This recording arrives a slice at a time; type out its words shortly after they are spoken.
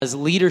His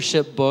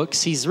leadership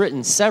books. He's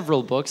written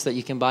several books that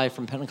you can buy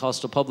from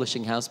Pentecostal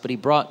Publishing House, but he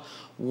brought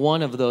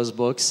one of those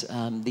books,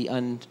 The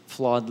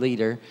Unflawed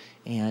Leader,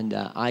 and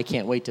I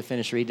can't wait to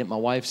finish reading it. My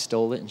wife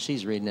stole it, and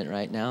she's reading it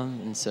right now,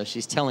 and so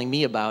she's telling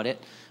me about it.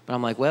 But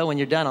I'm like, well, when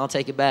you're done, I'll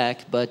take it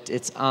back. But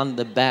it's on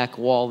the back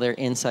wall there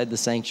inside the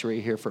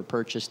sanctuary here for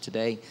purchase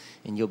today,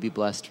 and you'll be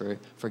blessed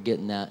for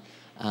getting that.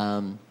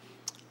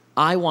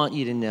 I want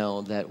you to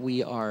know that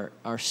we are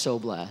so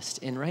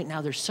blessed. And right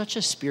now, there's such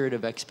a spirit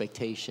of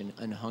expectation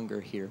and hunger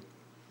here.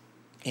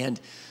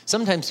 And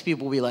sometimes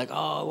people will be like,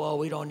 oh, well,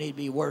 we don't need to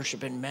be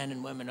worshiping men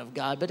and women of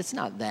God. But it's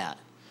not that.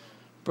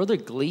 Brother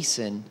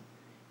Gleason,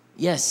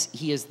 yes,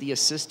 he is the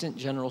assistant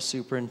general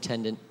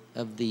superintendent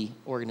of the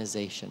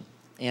organization.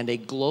 And a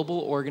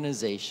global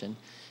organization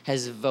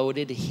has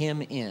voted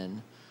him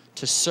in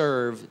to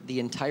serve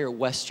the entire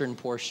western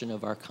portion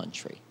of our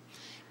country.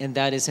 And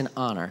that is an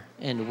honor,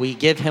 and we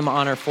give him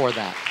honor for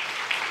that.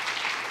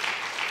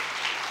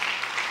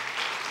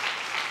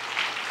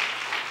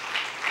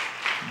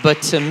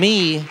 But to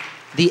me,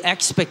 the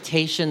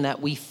expectation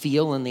that we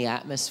feel in the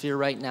atmosphere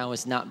right now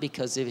is not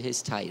because of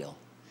his title.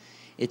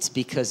 It's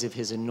because of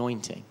his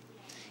anointing.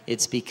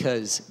 It's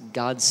because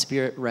God's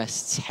Spirit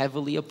rests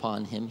heavily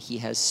upon him. He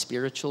has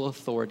spiritual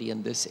authority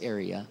in this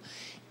area,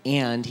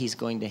 and he's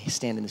going to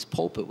stand in this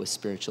pulpit with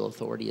spiritual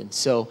authority. And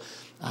so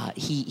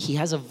he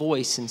has a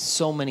voice in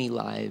so many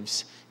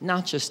lives,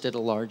 not just at a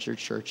larger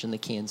church in the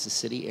Kansas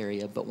City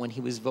area, but when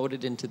he was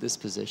voted into this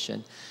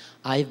position,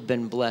 I've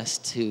been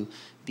blessed to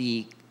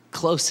be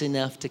close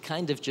enough to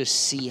kind of just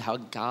see how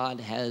God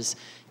has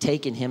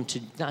taken him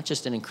to not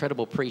just an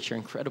incredible preacher,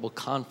 incredible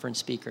conference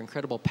speaker,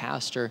 incredible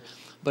pastor,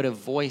 but a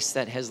voice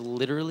that has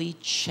literally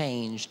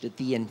changed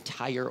the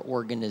entire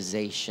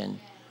organization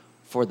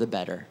for the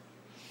better.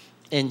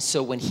 And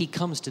so when he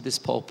comes to this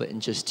pulpit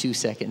in just 2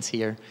 seconds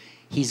here,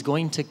 he's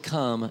going to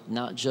come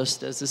not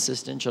just as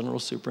assistant general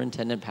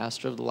superintendent,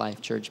 pastor of the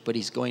Life Church, but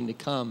he's going to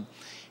come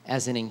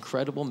as an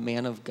incredible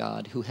man of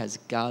God who has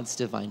God's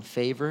divine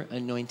favor,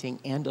 anointing,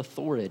 and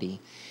authority.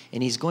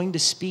 And he's going to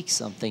speak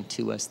something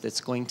to us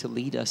that's going to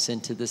lead us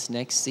into this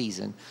next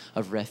season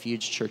of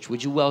Refuge Church.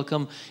 Would you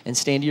welcome and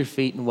stand to your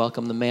feet and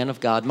welcome the man of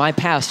God, my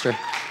pastor,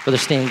 Brother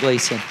Stan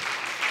Gleason.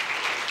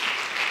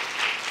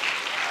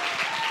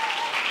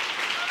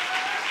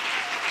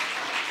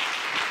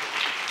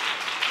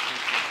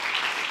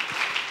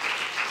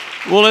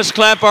 Well, let's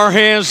clap our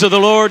hands to the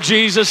Lord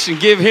Jesus and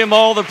give him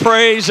all the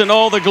praise and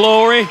all the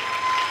glory.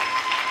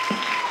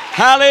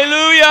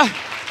 Hallelujah.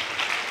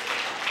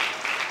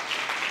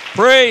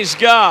 Praise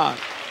God.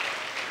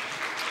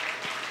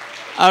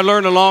 I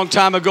learned a long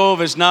time ago, if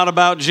it's not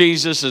about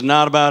Jesus, it's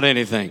not about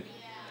anything.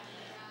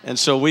 And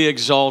so we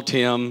exalt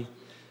him.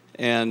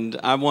 And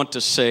I want to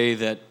say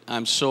that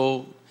I'm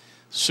so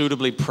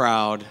suitably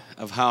proud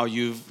of how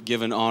you've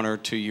given honor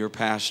to your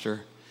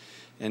pastor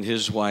and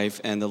his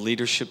wife and the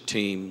leadership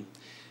team.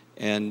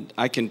 And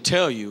I can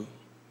tell you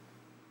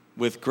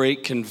with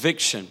great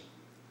conviction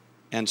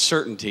and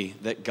certainty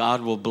that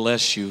God will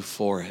bless you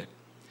for it.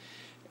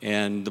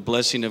 And the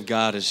blessing of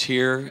God is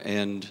here.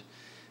 And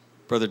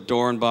Brother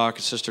Dornbach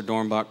and Sister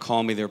Dornbach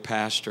call me their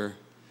pastor.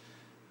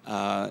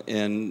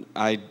 And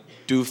I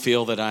do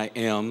feel that I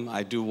am.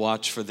 I do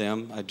watch for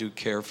them. I do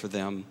care for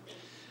them.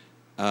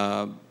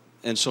 And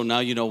so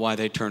now you know why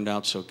they turned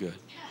out so good.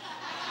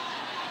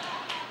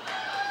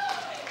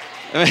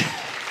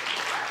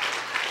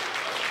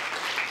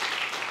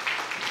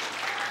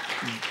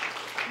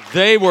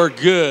 They were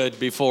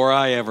good before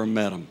I ever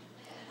met them.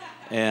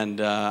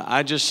 And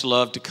I just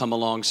love to come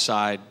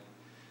alongside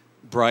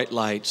bright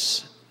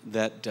lights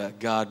that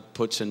God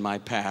puts in my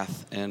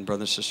path. And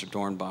Brother and Sister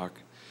Dornbach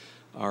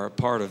are a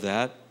part of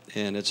that.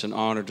 And it's an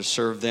honor to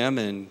serve them.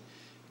 And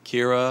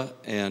Kira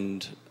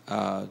and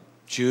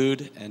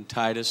Jude and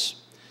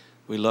Titus,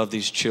 we love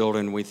these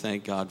children. We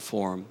thank God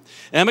for them.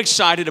 And I'm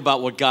excited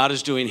about what God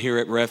is doing here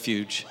at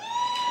Refuge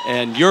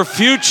and your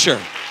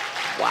future.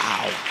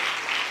 Wow.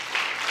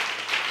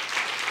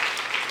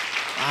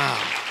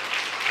 Wow.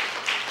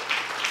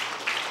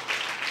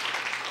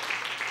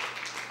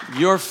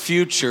 Your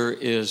future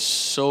is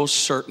so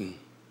certain,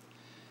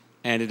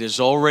 and it has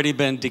already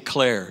been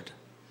declared,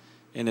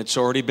 and it's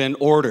already been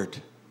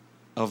ordered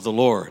of the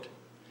Lord.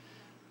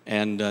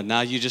 And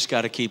now you just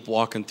got to keep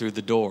walking through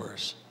the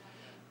doors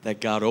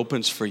that God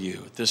opens for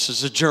you. This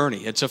is a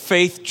journey. It's a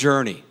faith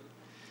journey.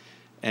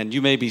 And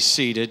you may be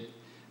seated.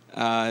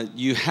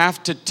 You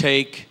have to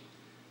take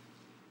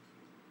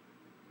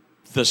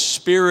the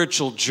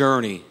spiritual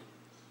journey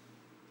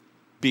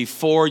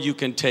before you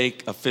can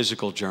take a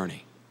physical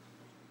journey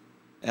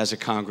as a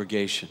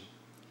congregation.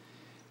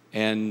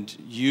 And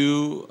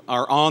you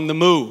are on the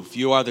move.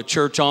 You are the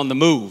church on the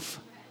move.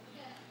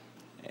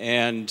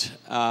 And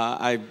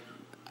I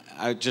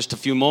just a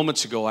few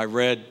moments ago, I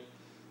read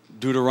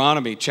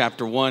Deuteronomy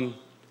chapter 1,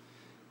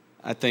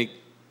 I think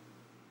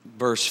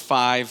verse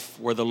 5,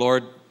 where the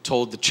Lord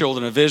told the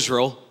children of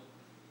Israel,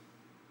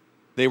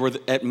 they were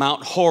at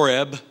Mount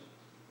Horeb,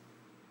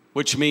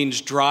 which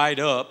means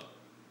dried up,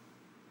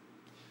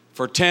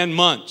 for 10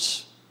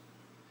 months.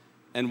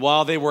 And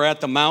while they were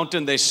at the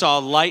mountain, they saw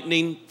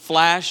lightning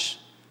flash.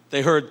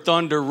 They heard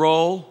thunder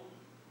roll.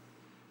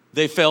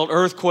 They felt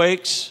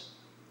earthquakes.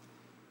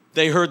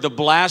 They heard the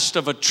blast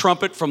of a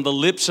trumpet from the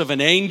lips of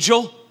an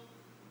angel.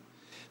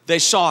 They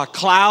saw a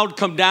cloud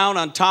come down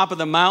on top of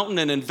the mountain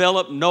and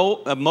envelop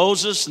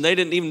Moses, and they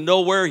didn't even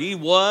know where he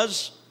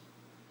was.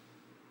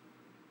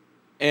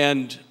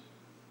 And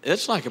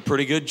it's like a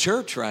pretty good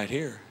church right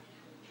here.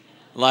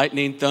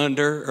 Lightning,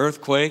 thunder,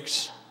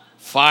 earthquakes,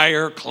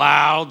 fire,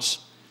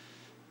 clouds.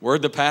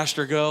 Where'd the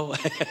pastor go?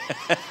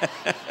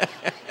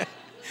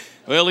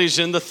 Well, he's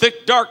in the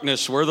thick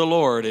darkness where the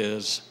Lord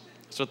is.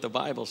 That's what the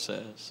Bible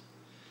says.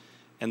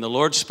 And the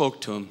Lord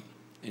spoke to him,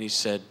 and he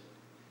said,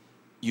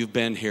 you've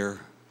been here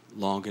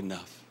long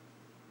enough.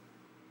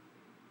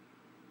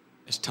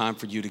 It's time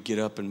for you to get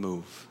up and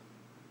move.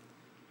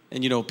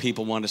 And you know,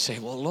 people want to say,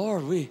 well,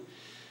 Lord, we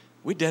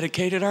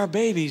dedicated our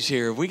babies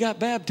here. We got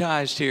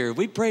baptized here.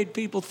 We prayed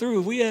people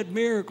through. We had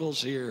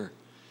miracles here.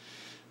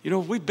 You know,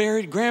 we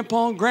buried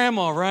Grandpa and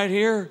Grandma right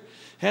here,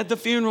 had the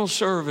funeral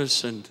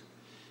service. And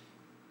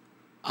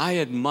I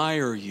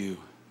admire you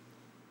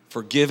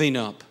for giving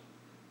up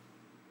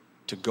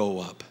to go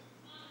up.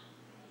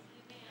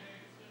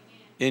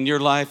 In your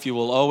life, you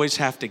will always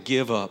have to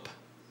give up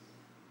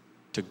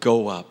to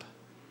go up.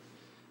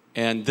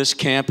 And this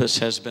campus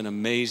has been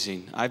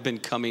amazing. I've been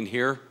coming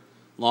here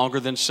longer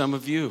than some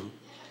of you,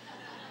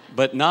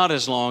 but not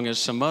as long as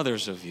some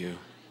others of you.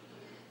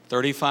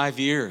 35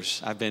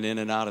 years I've been in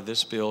and out of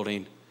this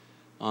building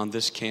on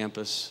this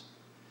campus.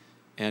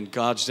 And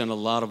God's done a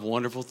lot of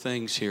wonderful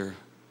things here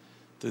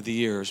through the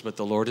years. But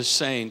the Lord is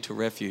saying to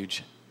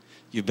Refuge,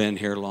 you've been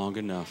here long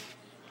enough.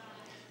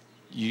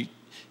 You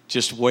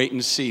just wait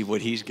and see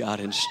what He's got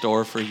in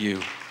store for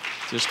you.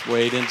 Just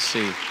wait and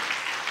see.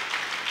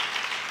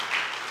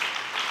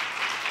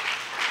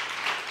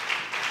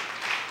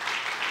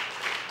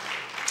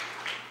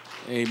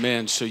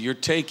 Amen. So you're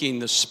taking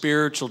the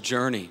spiritual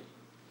journey,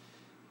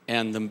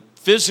 and the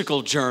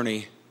physical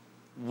journey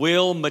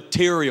will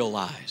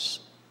materialize.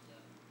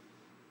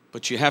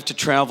 But you have to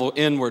travel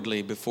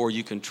inwardly before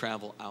you can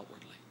travel outwardly.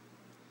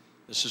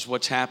 This is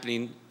what's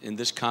happening in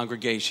this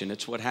congregation.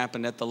 It's what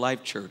happened at the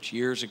Life Church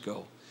years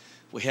ago.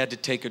 We had to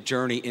take a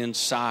journey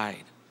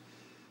inside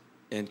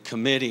and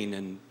committing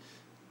and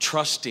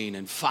trusting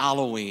and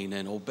following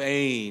and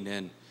obeying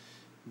and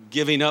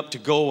giving up to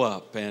go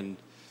up. And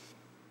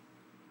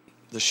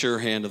the sure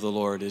hand of the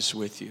Lord is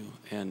with you.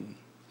 And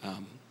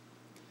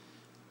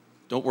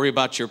don't worry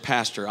about your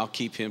pastor. I'll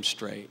keep him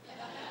straight.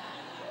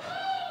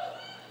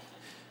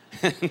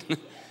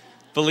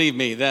 Believe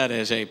me, that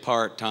is a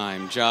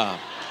part-time job.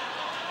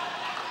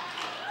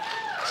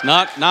 It's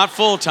not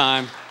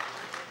full-time.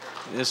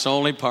 It's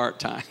only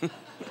part-time.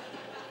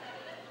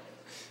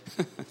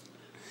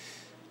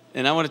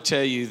 And I want to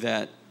tell you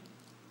that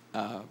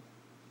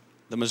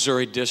the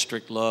Missouri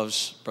District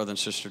loves Brother and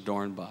Sister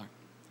Dornbach.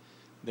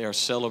 They are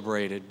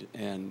celebrated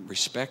and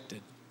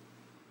respected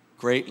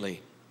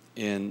greatly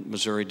in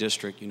Missouri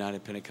District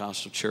United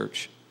Pentecostal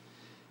Church.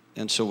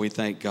 And so we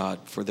thank God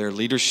for their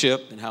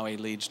leadership and how He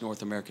leads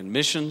North American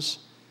missions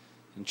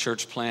and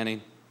church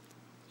planning,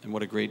 and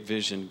what a great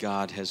vision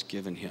God has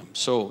given him.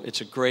 So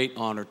it's a great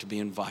honor to be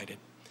invited.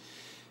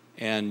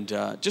 And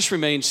just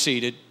remain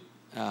seated.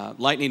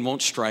 Lightning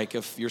won't strike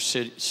if you're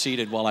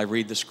seated while I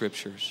read the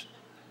scriptures.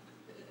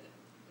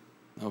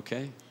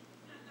 Okay?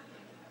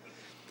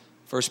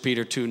 1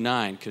 Peter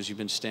 2:9, because you've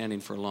been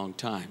standing for a long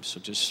time, so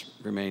just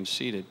remain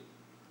seated.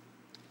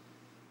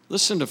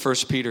 Listen to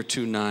 1 Peter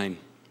 2:9.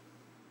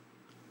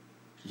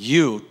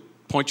 You,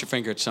 point your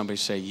finger at somebody,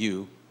 say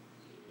you.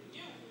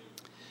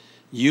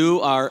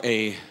 You are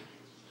a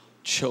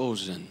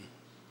chosen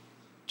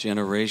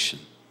generation,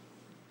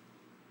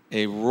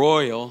 a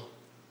royal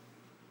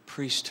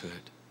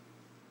priesthood.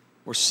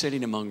 We're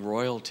sitting among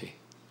royalty.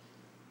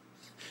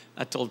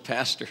 I told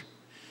Pastor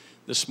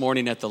this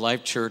morning at the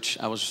Life Church,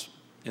 I was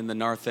in the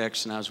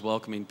narthex and I was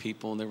welcoming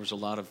people, and there was a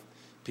lot of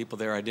people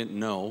there I didn't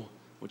know,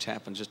 which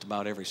happens just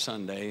about every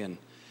Sunday. And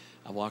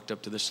I walked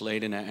up to this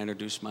lady and I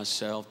introduced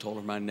myself, told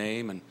her my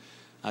name, and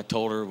I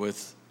told her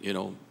with,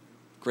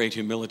 great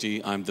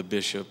humility, I'm the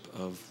bishop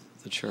of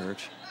the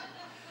church.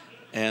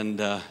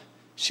 And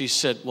she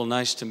said, well,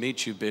 nice to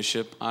meet you,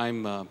 Bishop.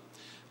 I'm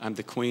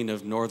the Queen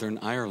of Northern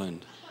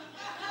Ireland.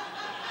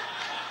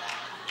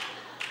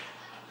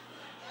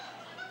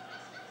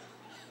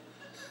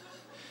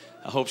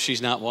 I hope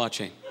she's not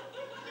watching.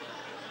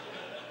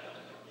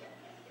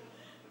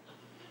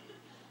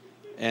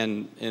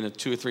 And in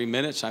 2 or 3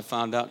 minutes, I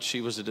found out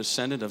she was a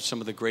descendant of some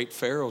of the great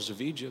pharaohs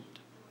of Egypt.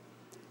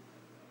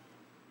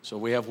 So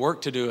we have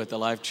work to do at the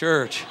Life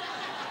Church.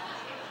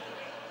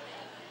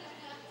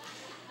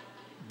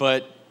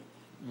 But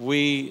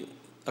we,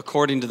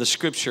 according to the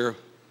scripture,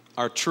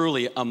 are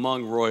truly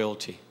among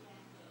royalty,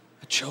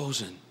 a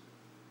chosen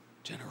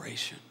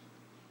generation,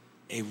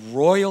 a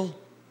royal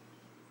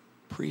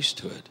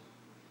priesthood.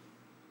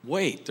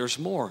 Wait, there's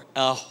more.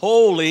 A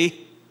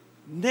holy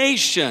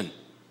nation.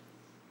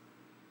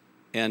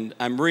 And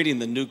I'm reading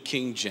the New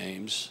King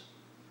James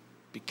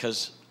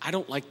because I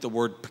don't like the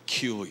word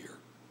peculiar.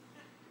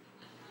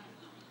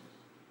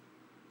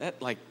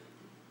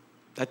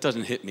 That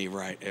doesn't hit me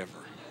right ever.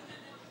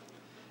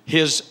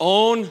 His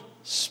own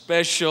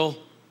special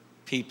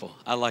people.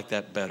 I like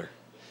that better.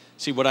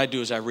 See, what I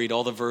do is I read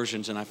all the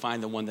versions and I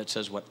find the one that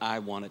says what I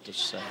want it to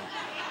say.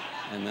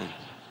 And then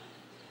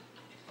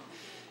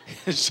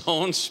his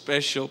own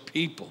special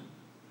people,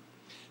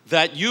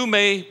 that you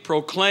may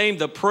proclaim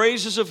the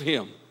praises of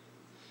him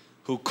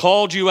who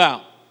called you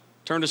out.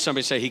 Turn to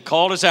somebody and say, he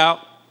called us out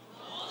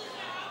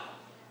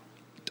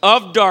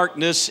of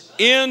darkness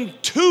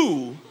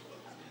into.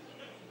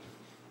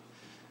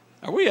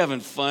 Are we having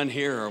fun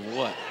here or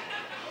what?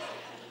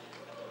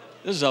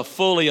 This is a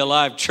fully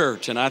alive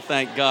church, and I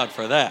thank God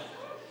for that.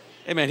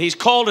 Amen. He's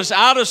called us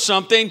out of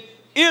something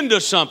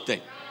into something.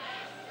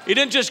 He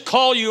didn't just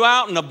call you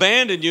out and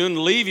abandon you and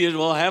leave you.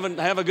 Well, have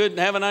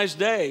a nice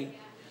day.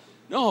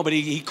 No, but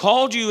he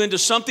called you into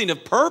something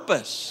of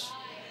purpose.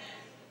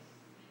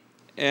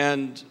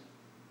 And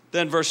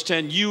then verse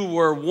 10, you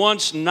were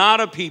once not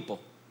a people,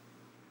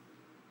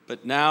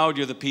 but now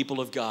you're the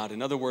people of God.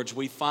 In other words,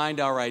 we find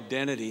our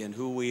identity in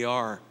who we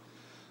are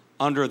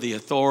under the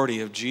authority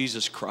of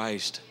Jesus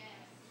Christ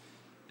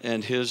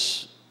and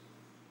his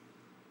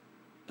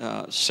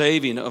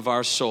saving of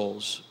our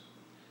souls,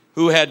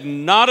 who had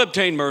not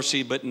obtained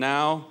mercy, but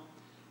now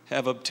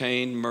have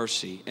obtained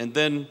mercy. And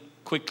then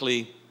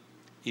quickly,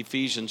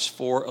 Ephesians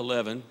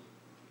 4:11.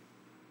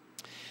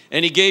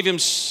 And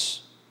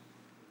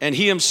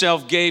he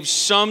himself gave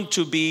some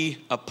to be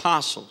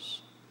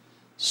apostles,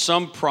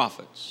 some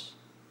prophets,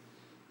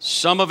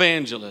 some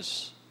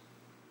evangelists,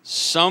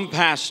 some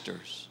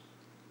pastors,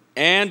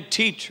 and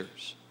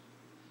teachers.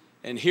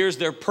 And here's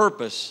their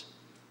purpose: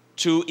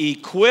 to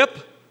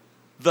equip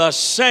the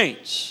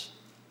saints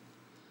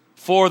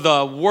for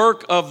the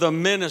work of the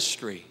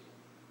ministry.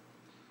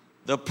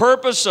 The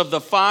purpose of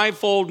the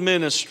fivefold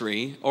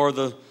ministry, or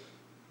the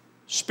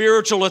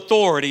spiritual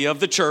authority of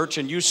the church,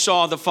 and you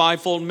saw the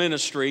fivefold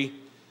ministry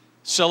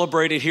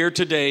celebrated here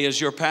today as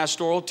your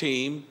pastoral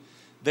team.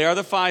 They are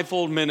the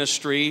fivefold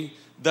ministry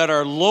that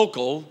are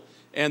local,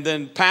 and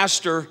then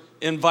pastor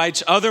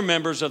invites other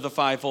members of the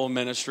fivefold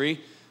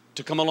ministry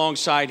to come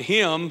alongside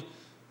him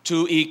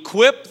to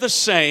equip the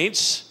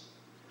saints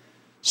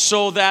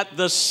so that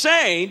the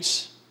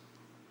saints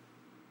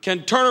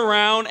can turn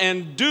around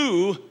and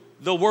do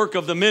the work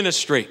of the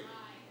ministry.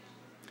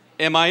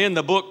 Am I in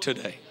the book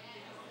today?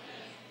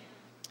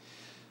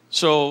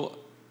 So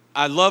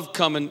I love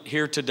coming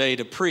here today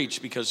to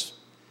preach because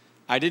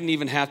I didn't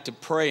even have to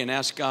pray and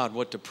ask God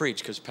what to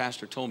preach because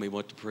Pastor told me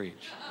what to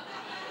preach.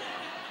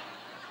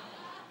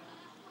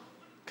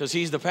 Because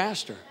he's the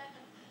pastor.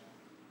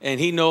 And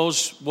he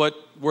knows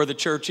where the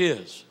church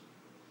is.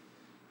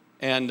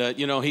 And,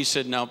 he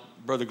said, now,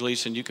 Brother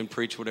Gleason, you can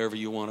preach whatever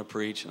you want to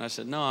preach. And I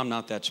said, no, I'm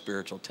not that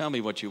spiritual. Tell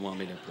me what you want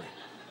me to preach.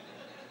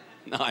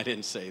 No, I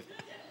didn't say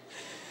that.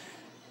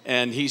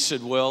 And he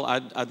said, well,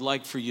 I'd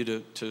like for you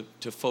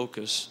to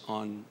focus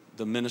on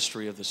the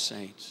ministry of the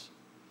saints.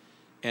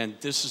 And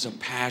this is a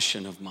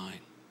passion of mine.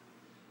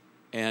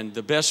 And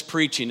the best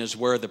preaching is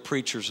where the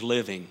preacher's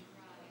living.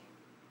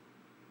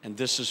 And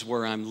this is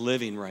where I'm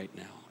living right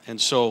now.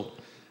 And so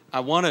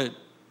I want to,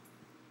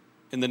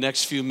 in the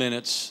next few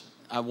minutes,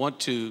 I want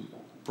to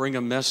bring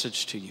a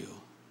message to you.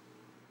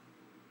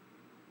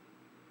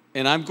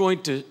 And I'm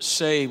going to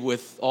say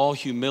with all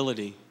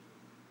humility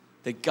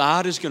that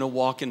God is going to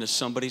walk into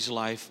somebody's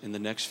life in the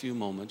next few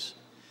moments,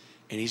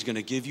 and he's going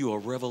to give you a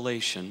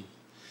revelation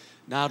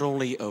not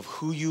only of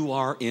who you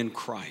are in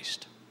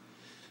Christ,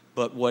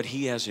 but what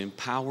he has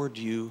empowered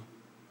you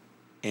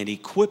and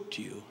equipped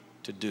you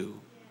to do.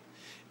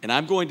 And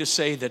I'm going to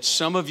say that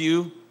some of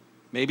you,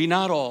 maybe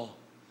not all,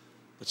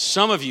 but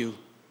some of you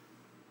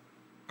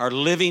are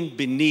living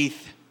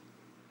beneath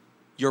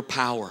your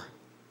power.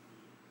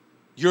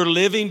 You're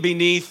living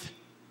beneath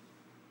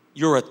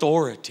your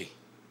authority.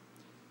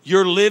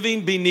 You're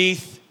living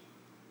beneath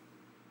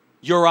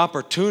your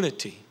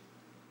opportunity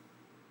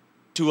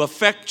to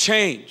affect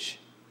change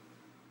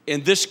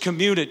in this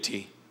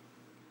community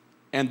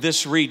and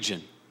this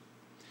region.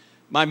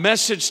 My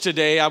message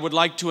today, I would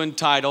like to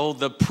entitle,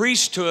 The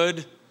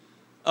Priesthood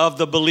of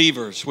the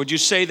Believers. Would you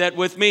say that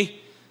with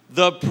me?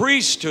 The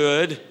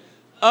priesthood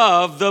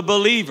of the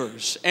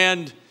believers.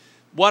 And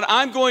what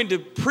I'm going to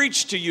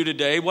preach to you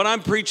today, what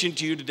I'm preaching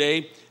to you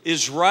today,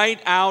 is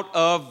right out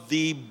of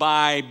the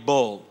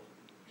Bible.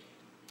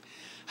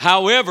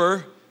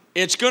 However,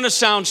 it's going to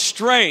sound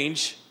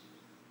strange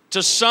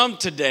to some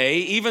today,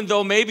 even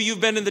though maybe you've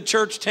been in the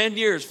church 10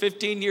 years,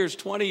 15 years,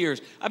 20 years.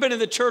 I've been in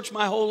the church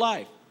my whole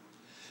life.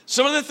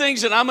 Some of the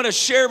things that I'm going to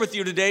share with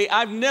you today,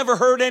 I've never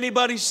heard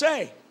anybody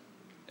say,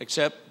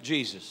 except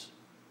Jesus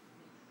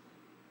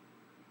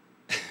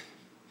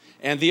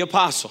and the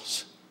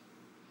apostles.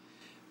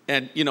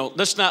 And,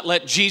 let's not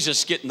let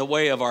Jesus get in the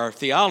way of our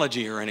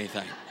theology or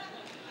anything.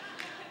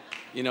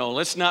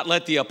 Let's not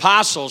let the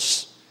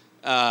apostles,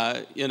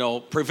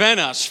 prevent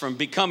us from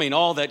becoming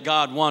all that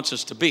God wants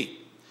us to be.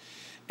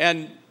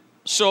 And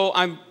so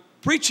I'm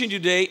preaching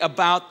today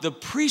about the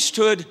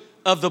priesthood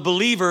of the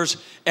believers,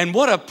 and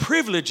what a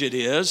privilege it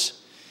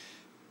is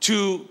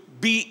to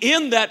be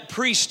in that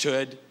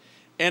priesthood.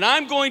 And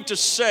I'm going to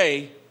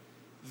say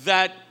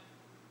that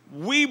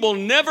we will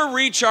never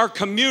reach our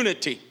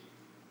community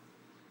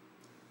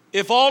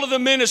if all of the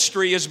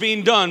ministry is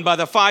being done by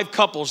the 5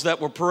 couples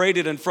that were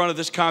paraded in front of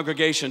this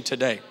congregation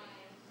today.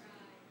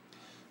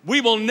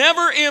 We will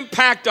never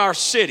impact our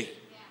city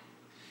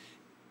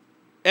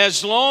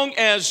as long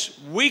as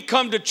we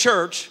come to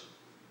church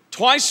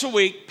twice a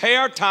week, pay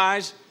our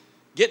tithes,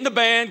 get in the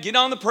band, get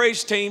on the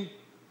praise team,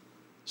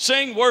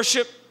 sing,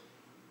 worship,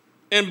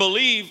 and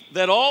believe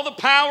that all the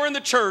power in the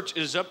church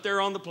is up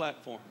there on the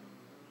platform.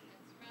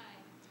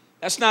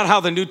 That's not how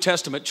the New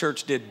Testament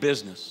church did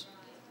business.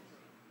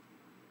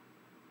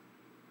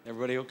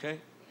 Everybody okay?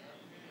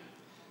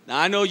 Now,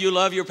 I know you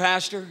love your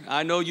pastor.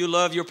 I know you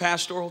love your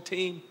pastoral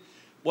team.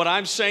 What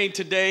I'm saying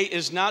today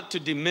is not to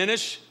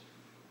diminish,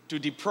 to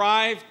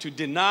deprive, to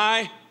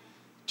deny,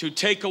 to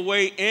take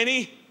away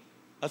any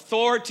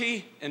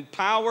authority and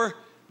power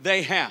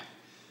they have.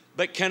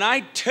 But can I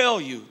tell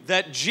you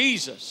that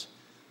Jesus,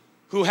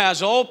 who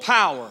has all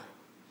power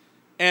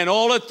and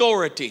all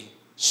authority,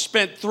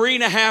 spent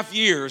 3.5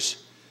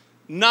 years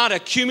not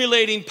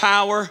accumulating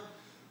power,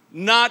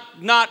 not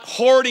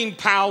hoarding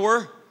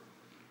power,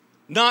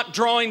 not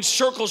drawing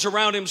circles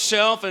around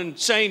himself and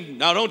saying,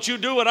 now don't you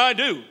do what I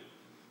do.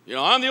 You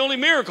know, I'm the only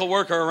miracle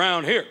worker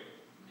around here.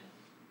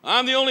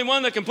 I'm the only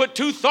one that can put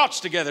 2 thoughts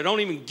together.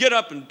 Don't even get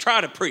up and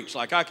try to preach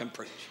like I can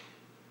preach.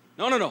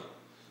 No.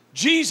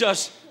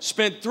 Jesus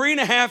spent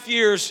 3.5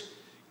 years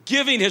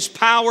giving his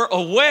power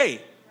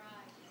away.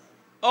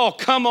 Oh,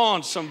 come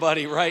on,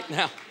 somebody right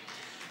now.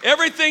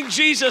 Everything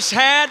Jesus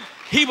had,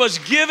 he was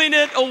giving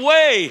it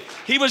away.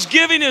 He was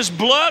giving his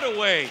blood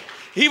away.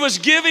 He was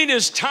giving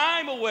his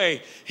time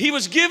away. He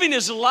was giving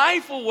his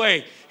life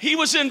away. He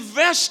was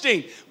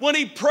investing. When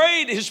he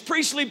prayed his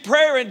priestly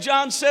prayer in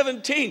John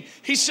 17,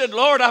 he said,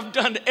 Lord, I've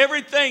done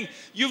everything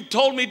you've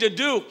told me to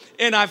do,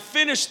 and I've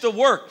finished the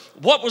work.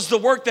 What was the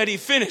work that he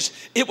finished?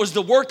 It was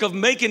the work of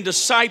making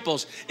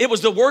disciples. It was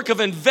the work of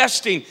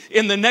investing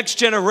in the next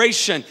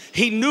generation.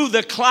 He knew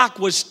the clock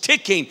was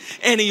ticking,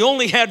 and he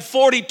only had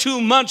 42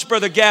 months,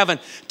 Brother Gavin,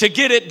 to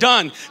get it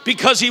done,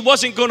 because he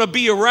wasn't going to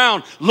be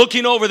around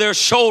looking over their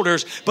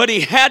shoulders, but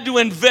he had to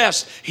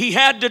invest. He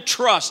had to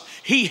trust.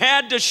 He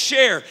had to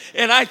share.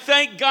 And I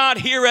thank God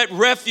here at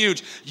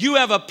Refuge, you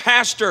have a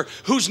pastor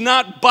who's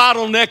not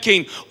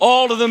bottlenecking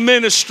all of the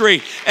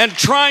ministry and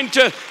trying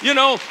to,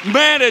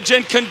 manage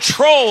and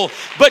control.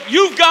 But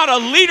you've got a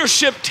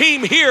leadership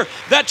team here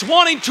that's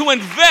wanting to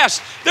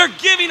invest. They're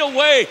giving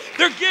away.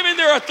 They're giving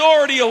their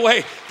authority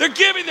away. They're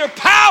giving their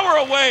power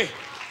away.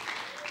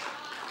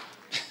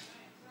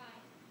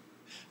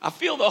 I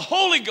feel the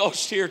Holy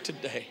Ghost here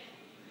today.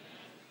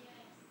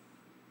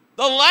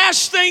 The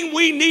last thing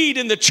we need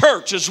in the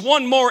church is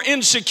one more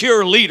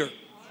insecure leader.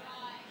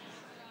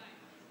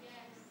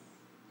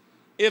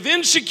 If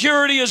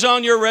insecurity is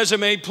on your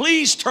resume,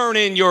 please turn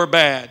in your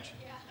badge.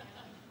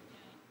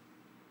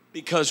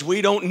 Because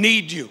we don't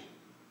need you.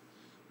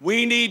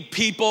 We need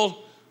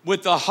people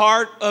with the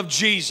heart of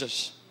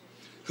Jesus,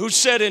 who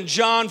said in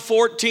John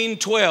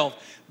 14:12,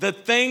 the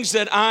things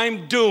that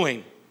I'm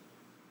doing,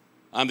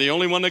 I'm the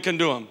only one that can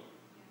do them.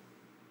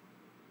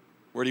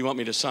 Where do you want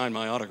me to sign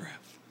my autograph?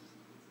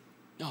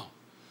 No.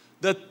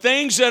 The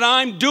things that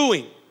I'm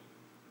doing,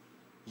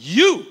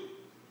 you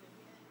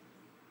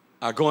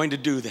are going to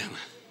do them.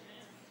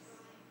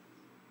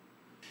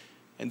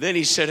 And then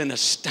he said an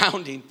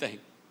astounding thing.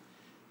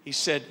 He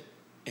said,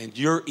 and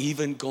you're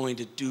even going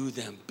to do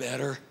them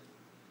better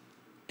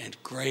and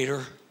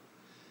greater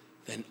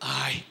than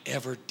I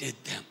ever did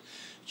them.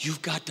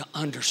 You've got to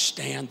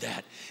understand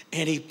that.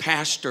 Any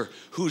pastor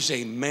who's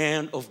a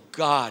man of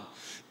God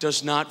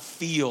does not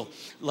feel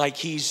like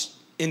he's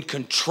in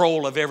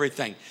control of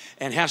everything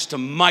and has to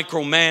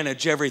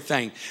micromanage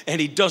everything. And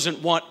he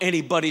doesn't want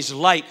anybody's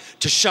light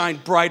to shine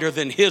brighter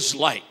than his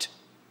light.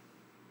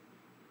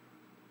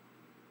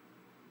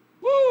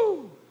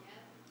 Woo!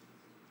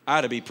 I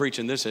ought to be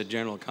preaching this at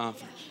General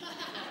Conference.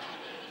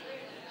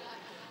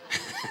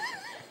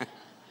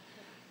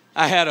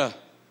 I had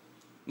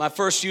my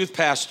first youth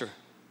pastor,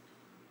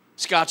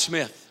 Scott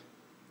Smith,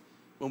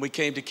 when we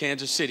came to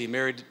Kansas City,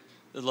 married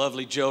the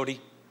lovely Jody.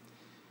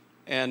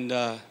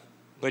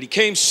 But he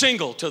came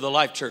single to the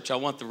Life Church. I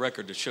want the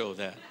record to show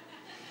that.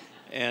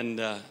 And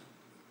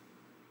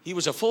he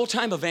was a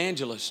full-time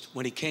evangelist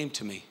when he came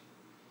to me.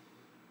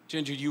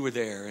 Ginger, you were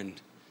there, and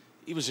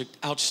he was an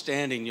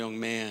outstanding young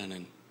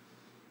man,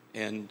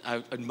 and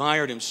I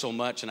admired him so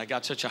much, and I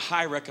got such a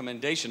high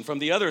recommendation from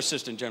the other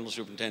assistant general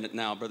superintendent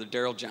now, Brother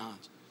Darrell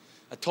Johns.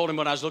 I told him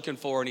what I was looking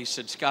for, and he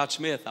said, Scott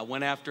Smith. I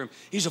went after him.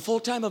 He's a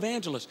full-time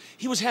evangelist.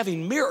 He was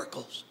having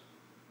miracles.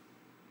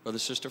 Brother,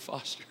 Sister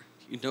Foster,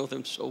 you know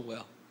them so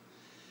well.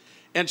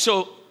 And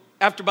so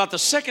after about the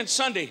second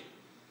Sunday,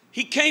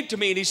 he came to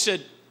me and he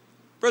said,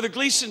 Brother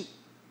Gleason,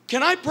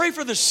 can I pray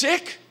for the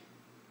sick?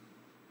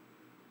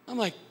 I'm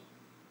like,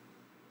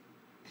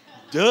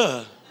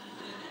 duh.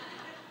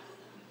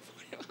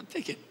 I'm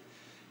thinking,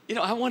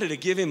 I wanted to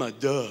give him a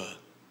duh.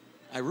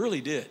 I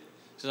really did.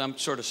 Because I'm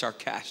sort of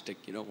sarcastic,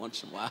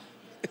 once in a while.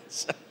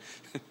 So,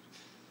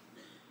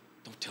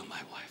 don't tell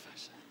my wife,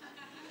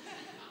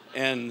 I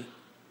said.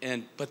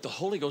 But the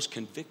Holy Ghost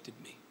convicted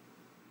me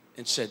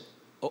and said,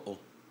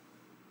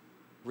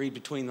 read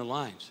between the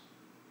lines.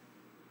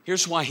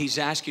 Here's why he's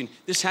asking.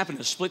 This happened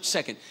in a split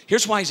second.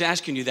 Here's why he's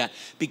asking you that.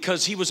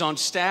 Because he was on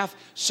staff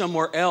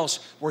somewhere else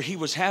where he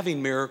was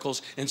having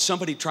miracles and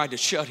somebody tried to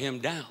shut him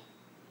down.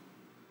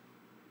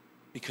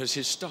 Because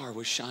his star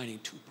was shining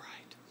too bright.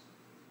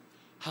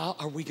 How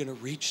are we going to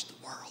reach the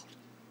world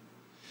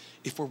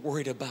if we're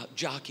worried about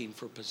jockeying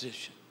for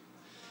position?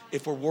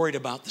 If we're worried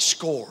about the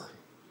score?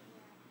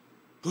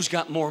 Who's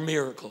got more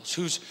miracles?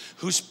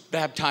 Who's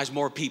baptized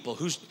more people?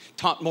 Who's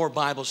taught more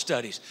Bible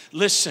studies?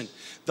 Listen,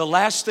 the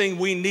last thing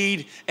we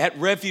need at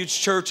Refuge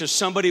Church is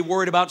somebody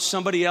worried about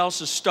somebody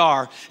else's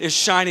star is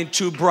shining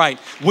too bright.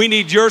 We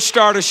need your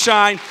star to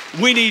shine.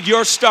 We need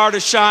your star to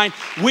shine.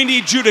 We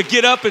need you to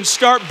get up and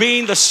start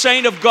being the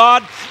saint of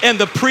God and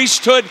the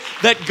priesthood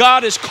that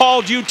God has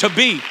called you to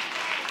be.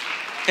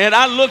 And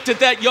I looked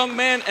at that young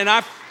man and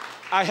I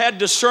had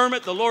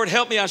discernment. The Lord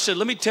helped me. I said,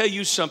 let me tell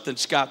you something,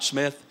 Scott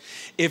Smith.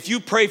 If you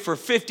pray for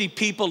 50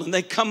 people and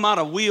they come out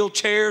of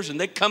wheelchairs and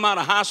they come out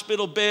of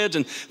hospital beds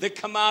and they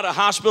come out of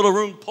hospital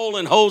room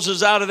pulling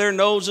hoses out of their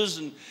noses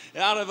and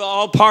out of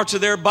all parts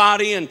of their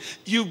body, and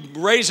you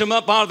raise them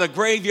up out of the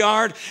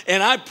graveyard,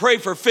 and I pray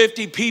for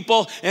 50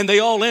 people and they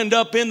all end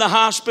up in the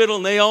hospital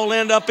and they all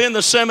end up in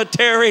the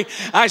cemetery,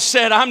 I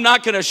said, I'm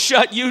not going to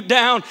shut you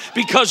down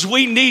because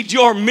we need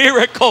your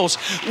miracles.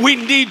 We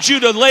need you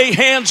to lay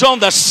hands on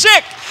the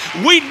sick.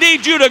 We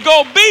need you to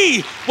go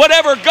be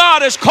whatever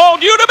God has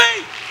called you to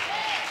be.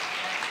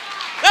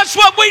 That's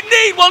what we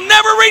need. We'll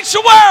never reach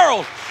the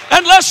world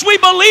unless we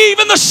believe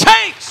in the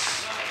saints.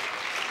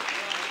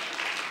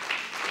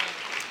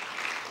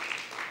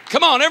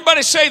 Come on,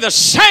 everybody say the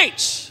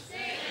saints.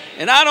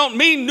 And I don't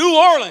mean New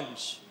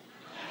Orleans.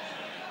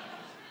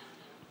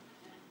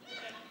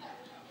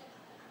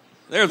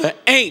 They're the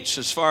ain'ts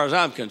as far as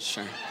I'm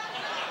concerned.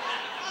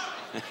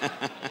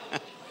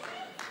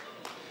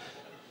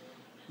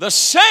 The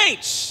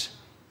saints.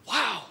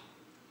 Wow.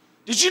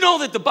 Did you know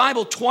that the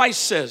Bible twice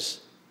says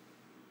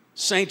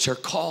saints are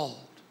called?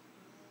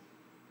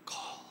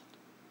 Called.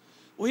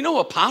 We know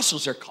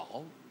apostles are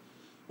called.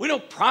 We know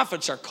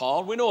prophets are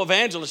called. We know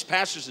evangelists,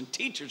 pastors, and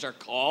teachers are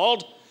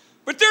called.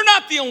 But they're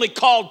not the only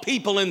called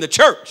people in the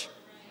church.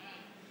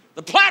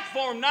 The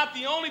platform, not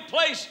the only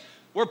place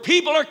where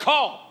people are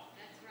called.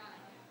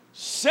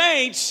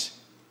 Saints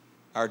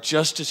are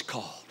just as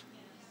called.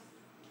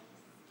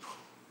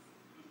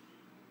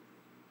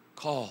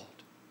 Called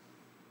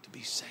to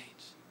be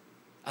saints.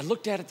 I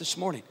looked at it this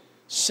morning.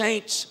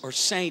 Saints or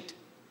saint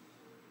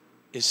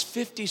is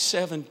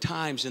 57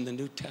 times in the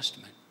New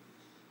Testament.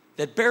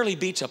 That barely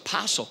beats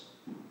apostle.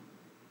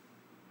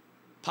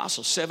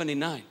 Apostle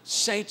 79.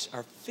 Saints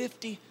are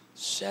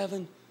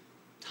 57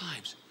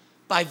 times.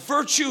 By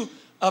virtue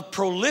of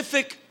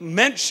prolific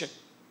mention,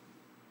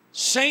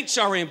 saints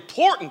are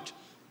important.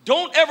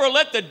 Don't ever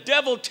let the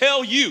devil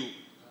tell you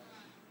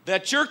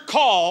that you're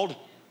called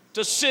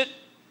to sit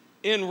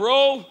in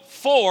row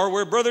 4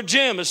 where Brother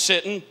Jim is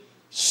sitting,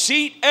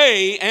 seat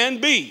A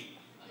and B.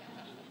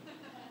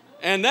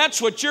 And that's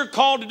what you're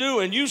called to do.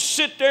 And you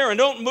sit there and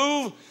don't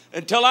move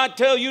until I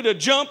tell you to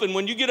jump. And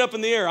when you get up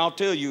in the air, I'll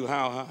tell you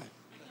how high.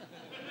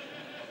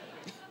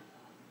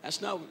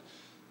 That's not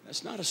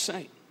a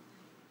saint.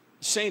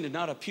 A saint is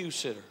not a pew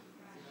sitter.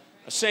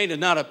 A saint is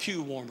not a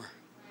pew warmer.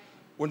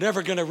 We're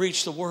never going to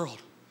reach the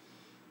world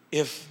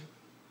if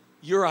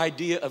your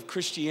idea of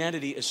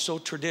Christianity is so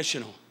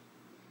traditional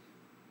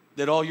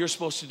that all you're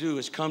supposed to do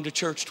is come to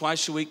church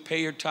twice a week, pay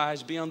your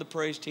tithes, be on the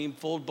praise team,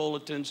 fold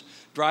bulletins,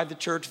 drive the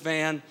church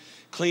van,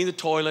 clean the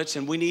toilets,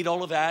 and we need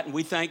all of that, and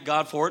we thank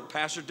God for it.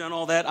 Pastor's done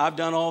all that. I've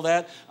done all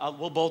that.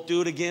 We'll both do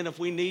it again if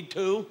we need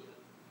to.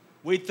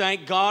 We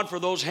thank God for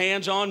those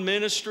hands-on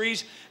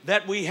ministries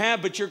that we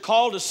have, but you're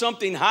called to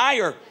something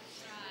higher.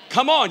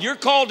 Come on, you're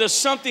called to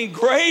something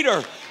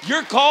greater.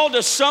 You're called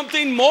to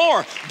something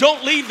more.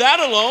 Don't leave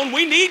that alone.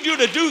 We need you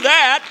to do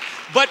that.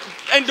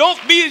 And don't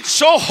be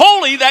so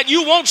holy that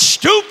you won't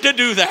stoop to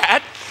do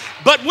that.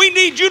 But we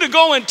need you to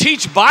go and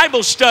teach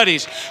Bible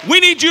studies. We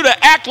need you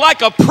to act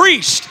like a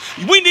priest.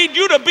 We need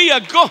you to be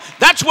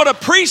that's what a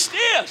priest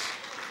is.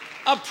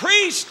 A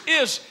priest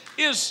is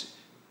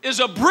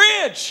a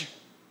bridge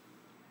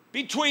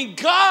between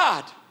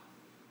God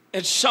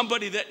and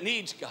somebody that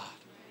needs God.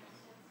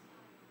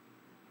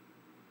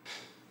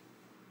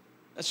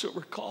 That's what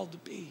we're called to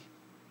be.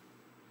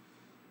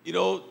 You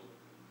know,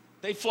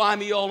 they fly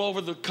me all over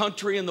the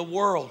country and the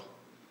world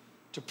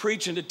to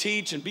preach and to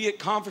teach and be at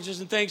conferences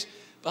and things.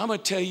 But I'm going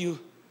to tell you,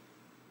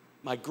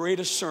 my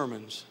greatest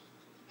sermons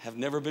have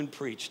never been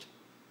preached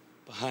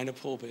behind a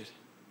pulpit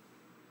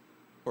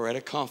or at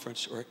a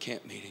conference or a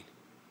camp meeting.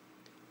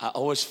 I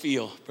always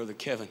feel, Brother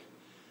Kevin,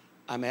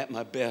 I'm at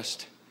my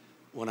best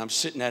when I'm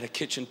sitting at a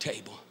kitchen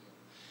table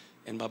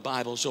and my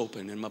Bible's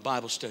open and my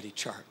Bible study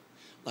chart,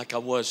 like I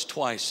was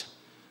twice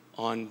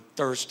on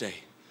Thursday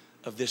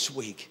of this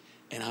week,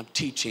 and I'm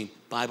teaching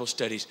Bible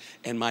studies,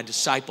 and my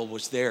disciple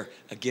was there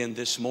again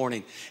this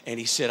morning, and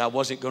he said, I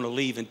wasn't going to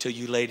leave until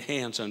you laid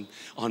hands on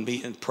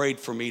me and prayed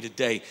for me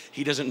today.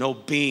 He doesn't know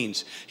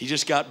beans. He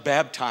just got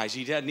baptized.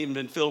 He hadn't even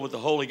been filled with the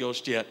Holy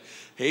Ghost yet.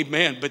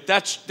 Amen. But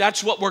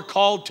that's what we're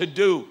called to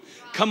do.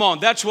 Come on,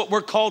 that's what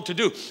we're called to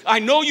do. I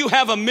know you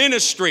have a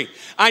ministry.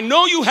 I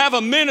know you have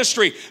a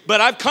ministry,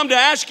 but I've come to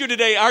ask you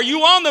today, are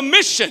you on the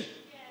mission?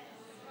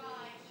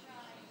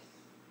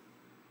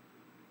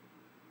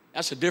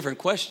 That's a different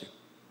question.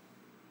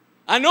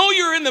 I know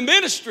you're in the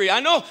ministry. I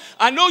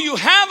know you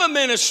have a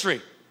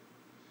ministry.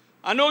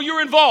 I know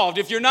you're involved.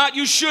 If you're not,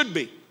 you should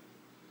be.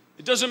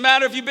 It doesn't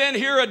matter if you've been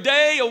here a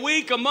day, a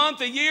week, a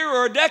month, a year,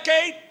 or a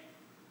decade,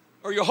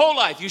 or your whole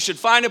life. You should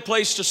find a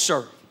place to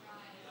serve.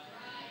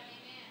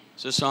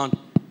 Is this on?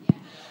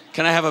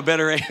 Can I have a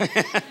better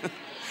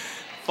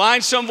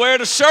Find somewhere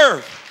to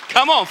serve.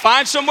 Come on,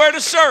 find somewhere to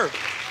serve.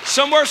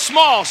 Somewhere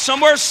small,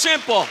 somewhere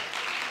simple.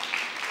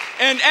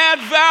 And add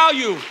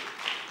value.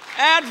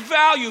 Add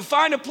value.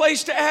 Find a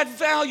place to add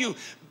value.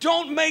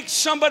 Don't make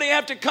somebody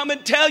have to come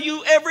and tell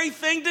you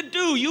everything to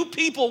do. You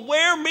people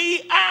wear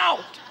me out.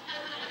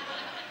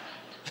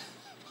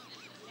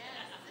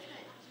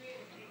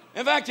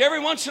 In fact,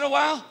 every once in a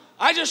while,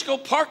 I just go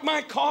park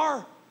my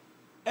car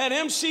at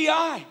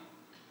MCI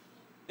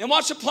and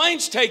watch the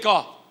planes take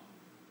off.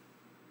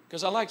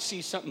 Because I like to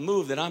see something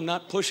move that I'm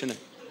not pushing it.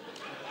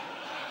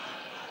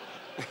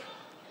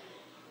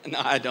 No,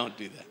 I don't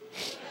do that.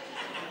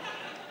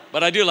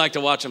 But I do like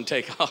to watch them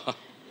take off.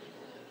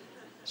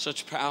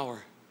 Such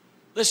power.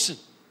 Listen.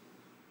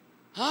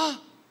 Huh?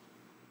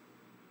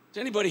 Is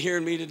anybody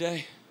hearing me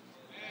today?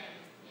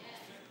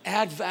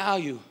 Add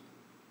value.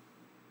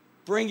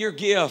 Bring your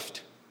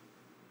gift.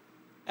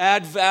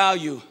 Add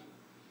value.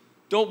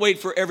 Don't wait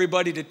for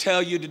everybody to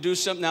tell you to do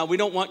something. Now, we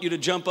don't want you to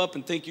jump up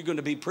and think you're going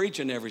to be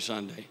preaching every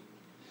Sunday.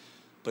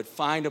 But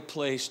find a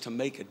place to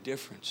make a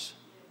difference.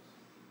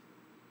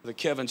 Brother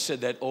Kevin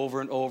said that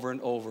over and over and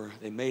over.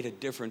 They made a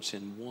difference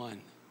in one.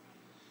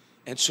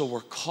 And so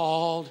we're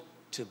called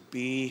to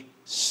be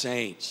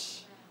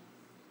saints.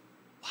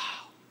 Wow.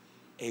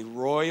 A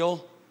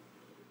royal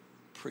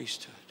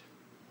priesthood.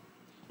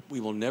 We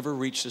will never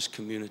reach this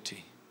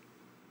community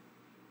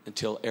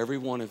until every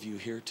one of you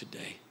here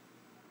today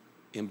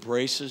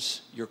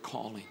embraces your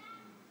calling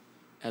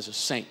as a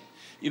saint.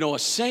 You know, a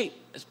saint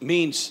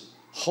means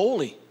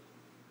holy.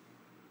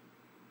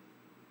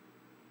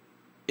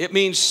 It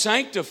means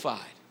sanctified.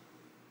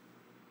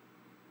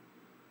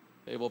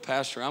 Hey, well,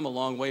 Pastor, I'm a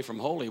long way from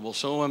holy. Well,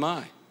 so am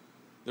I.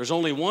 There's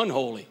only one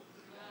holy.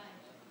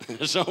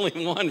 There's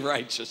only one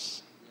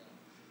righteous.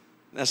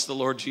 That's the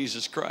Lord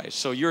Jesus Christ.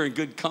 So you're in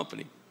good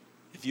company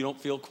if you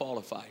don't feel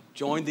qualified.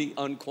 Join the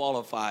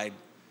unqualified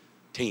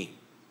team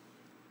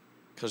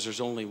because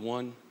there's only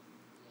one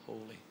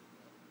holy.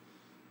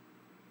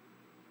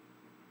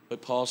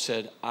 But Paul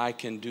said, I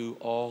can do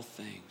all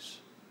things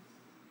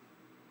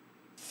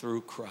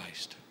through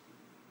Christ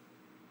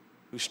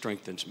who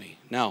strengthens me.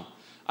 Now,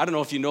 I don't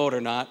know if you know it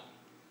or not,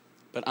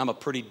 but I'm a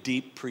pretty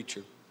deep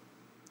preacher.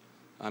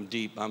 I'm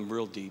deep. I'm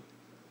real deep.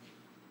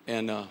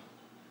 And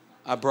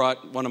I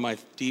brought one of my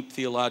deep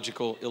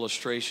theological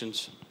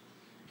illustrations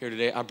here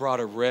today. I brought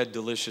a red,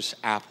 delicious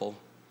apple.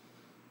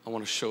 I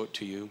want to show it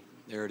to you.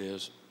 There it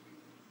is.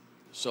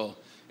 So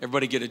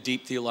everybody get a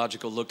deep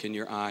theological look in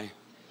your eye.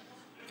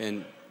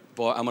 And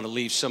boy, I'm going to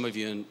leave some of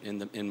you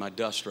in my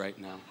dust right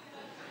now.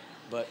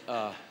 But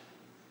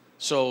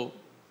so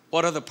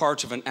what are the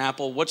parts of an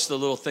apple? What's the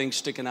little thing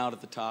sticking out at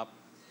the top?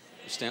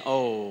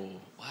 Oh,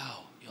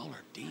 wow, y'all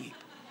are deep.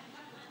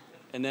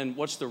 And then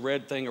what's the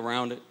red thing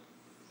around it?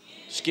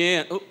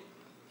 Skin. Oh,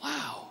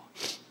 wow.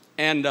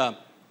 And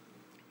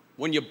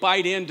when you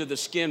bite into the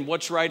skin,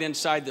 what's right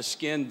inside the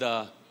skin?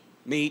 The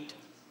meat.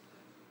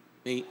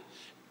 Meat.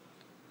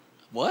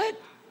 What?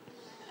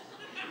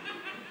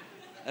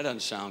 That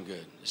doesn't sound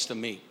good. It's the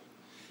meat.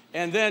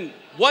 And then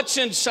what's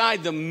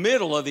inside the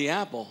middle of the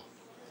apple?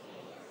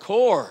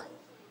 Core.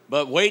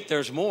 But wait,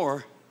 there's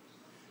more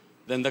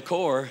than the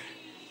core.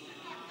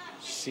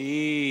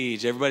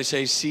 Seeds. Everybody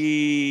say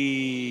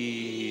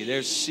seed.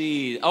 There's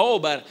seed. Oh,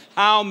 but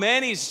how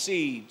many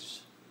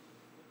seeds?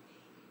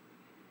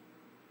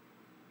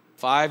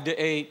 5 to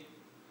 8.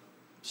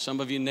 Some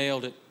of you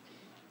nailed it.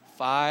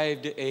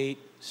 5 to 8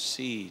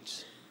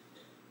 seeds.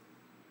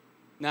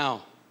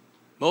 Now,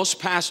 most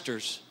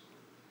pastors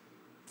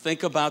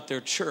think about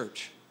their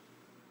church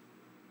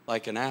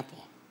like an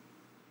apple.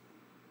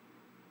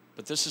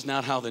 But this is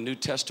not how the New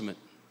Testament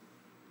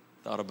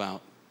thought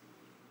about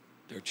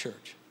their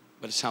church.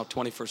 But it's how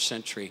 21st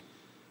century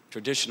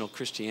traditional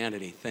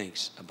Christianity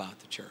thinks about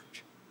the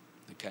church.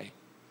 Okay?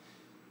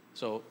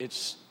 So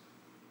it's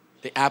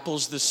the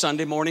apple's the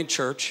Sunday morning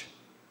church.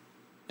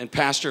 And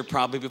pastor,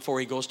 probably before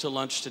he goes to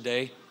lunch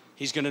today,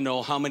 he's going to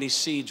know how many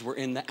seeds were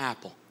in the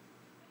apple.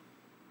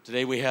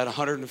 Today we had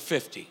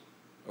 150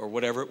 or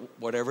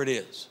whatever it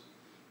is.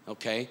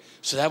 Okay?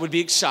 So that would be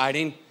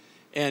exciting.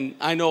 And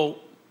I know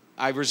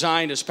I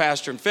resigned as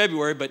pastor in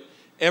February, but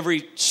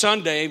every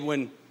Sunday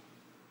when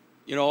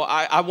You know,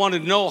 I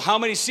wanted to know how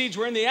many seeds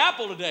were in the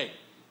apple today.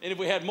 And if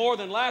we had more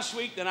than last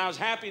week, then I was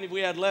happy. And if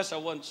we had less, I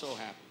wasn't so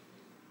happy.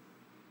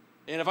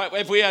 And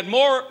if we had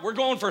more, we're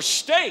going for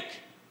steak.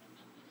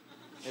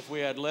 If we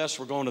had less,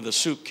 we're going to the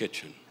soup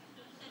kitchen.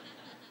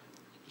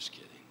 Just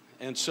kidding.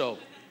 And so,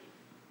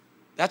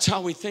 that's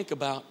how we think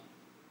about.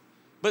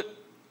 But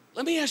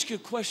let me ask you a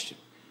question.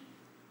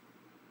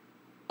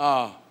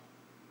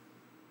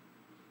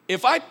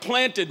 If I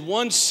planted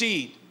one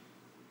seed,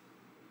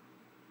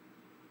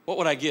 what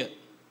would I get?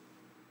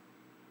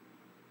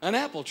 An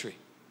apple tree.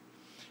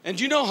 And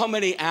do you know how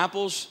many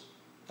apples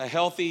a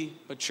healthy,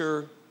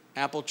 mature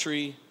apple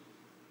tree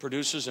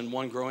produces in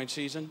one growing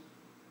season?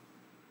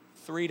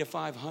 300 to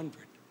 500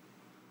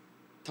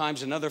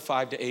 times another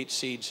 5 to 8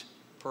 seeds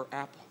per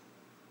apple.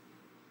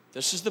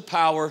 This is the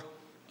power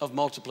of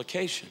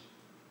multiplication.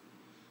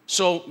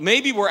 So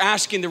maybe we're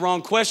asking the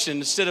wrong question.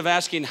 Instead of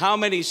asking how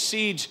many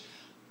seeds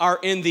are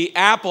in the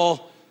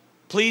apple,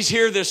 please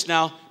hear this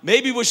now.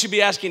 Maybe we should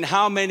be asking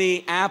how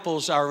many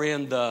apples are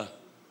in the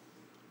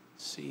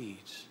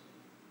seeds.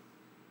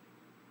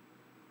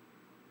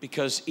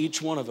 Because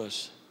each one of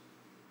us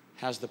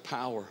has the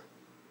power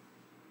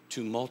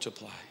to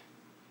multiply.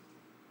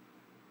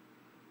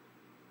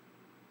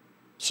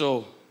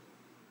 So,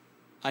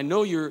 I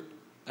know you're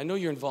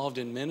involved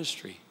in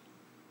ministry,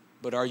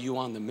 but are you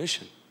on the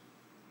mission?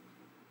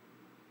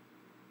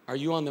 Are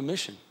you on the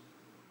mission?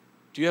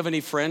 Do you have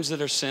any friends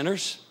that are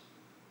sinners?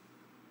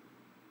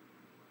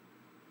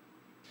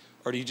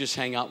 Or do you just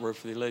hang out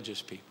with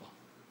religious people?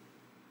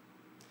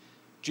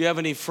 Do you have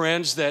any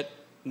friends that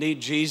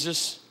need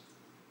Jesus?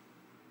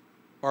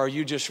 Or are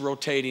you just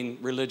rotating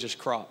religious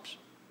crops?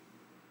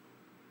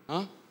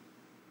 Huh?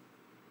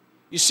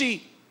 You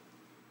see,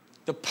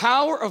 the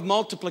power of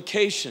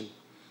multiplication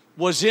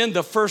was in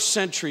the first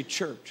century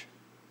church.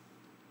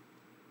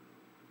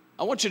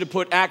 I want you to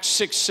put Acts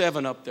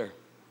 6:7 up there.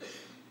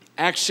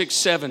 Acts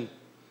 6:7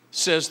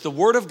 says, the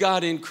word of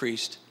God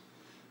increased.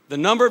 The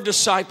number of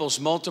disciples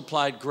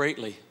multiplied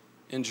greatly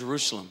in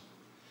Jerusalem.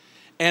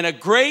 And a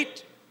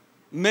great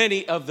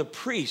many of the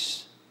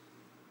priests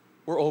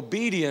were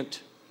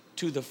obedient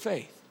to the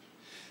faith.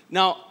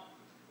 Now,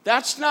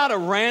 that's not a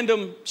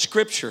random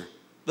scripture.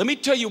 Let me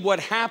tell you what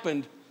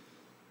happened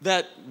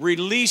that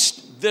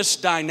released this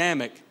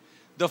dynamic.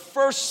 The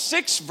first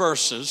 6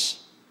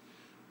 verses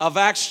of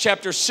Acts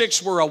chapter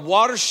 6 were a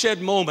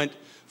watershed moment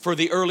for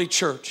the early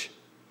church.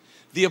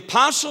 The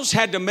apostles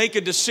had to make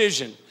a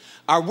decision.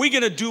 Are we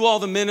going to do all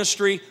the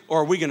ministry,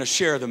 or are we going to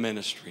share the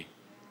ministry?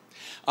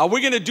 Are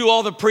we going to do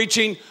all the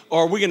preaching,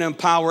 or are we going to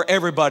empower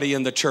everybody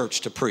in the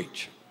church to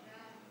preach?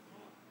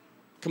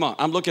 Come on,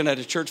 I'm looking at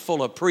a church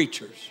full of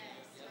preachers.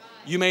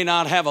 You may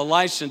not have a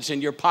license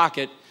in your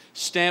pocket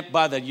stamped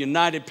by the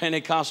United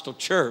Pentecostal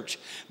Church,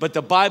 but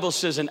the Bible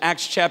says in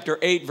Acts chapter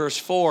 8 verse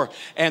 4,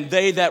 and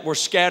they that were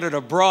scattered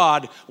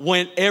abroad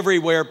went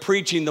everywhere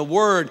preaching the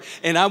word.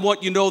 And I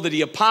want you to know that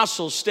the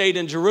apostles stayed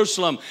in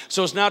Jerusalem.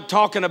 So it's not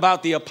talking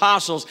about the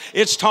apostles,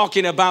 it's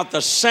talking about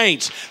the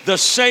saints. The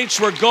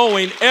saints were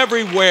going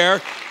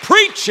everywhere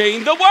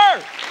preaching the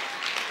word.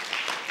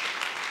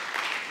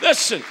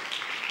 Listen,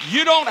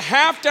 you don't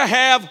have to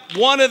have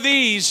one of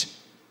these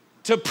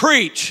to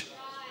preach.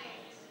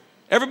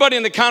 Everybody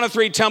in the count of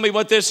 3, tell me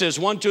what this is.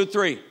 1, 2,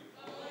 3.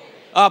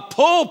 A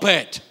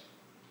pulpit.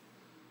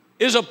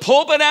 Is a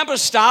pulpit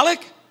apostolic?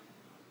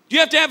 Do you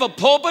have to have a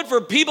pulpit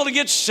for people to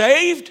get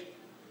saved?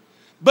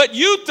 But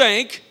you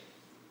think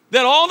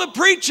that all the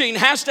preaching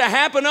has to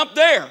happen up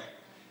there.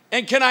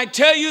 And can I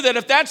tell you that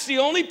if that's the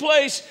only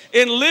place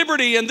in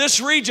Liberty in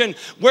this region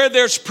where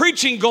there's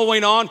preaching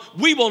going on,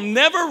 we will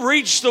never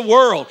reach the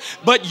world.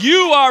 But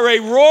you are a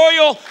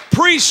royal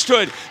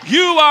priesthood.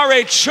 You are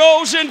a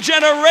chosen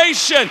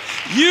generation.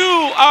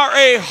 You are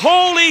a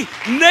holy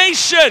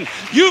nation.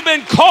 You've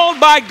been called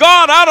by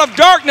God out of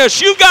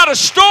darkness. You got a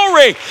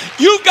story.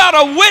 You got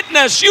a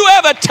witness. You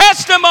have a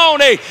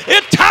testimony.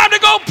 It's time to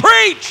go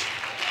preach.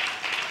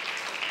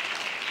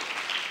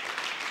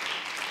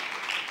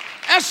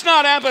 That's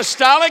not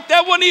apostolic.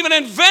 That wasn't even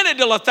invented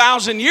till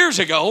 1,000 years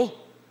ago.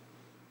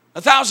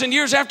 1,000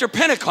 years after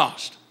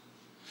Pentecost.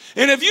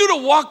 And if you'd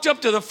have walked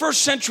up to the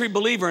first century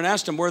believer and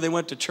asked them where they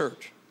went to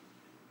church,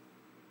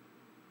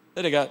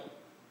 they'd have got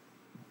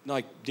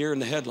like deer in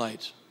the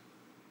headlights.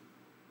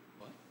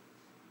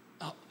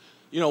 What?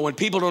 You know, when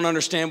people don't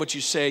understand what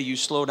you say, you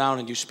slow down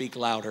and you speak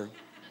louder.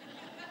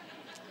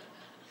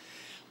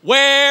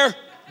 Where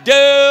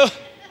do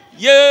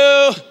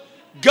you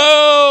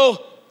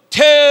go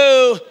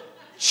to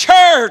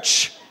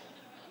church?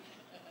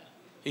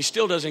 He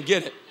still doesn't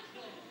get it.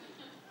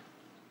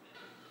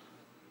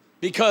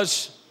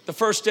 Because the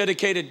first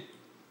dedicated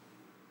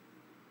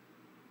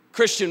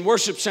Christian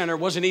worship center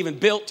wasn't even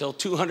built till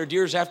 200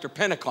 years after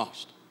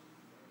Pentecost.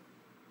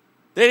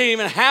 They didn't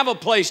even have a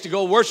place to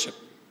go worship.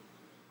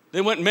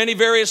 They went in many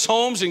various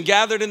homes and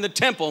gathered in the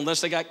temple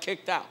unless they got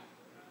kicked out.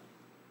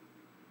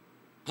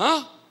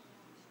 Huh?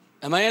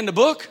 Am I in the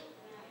book?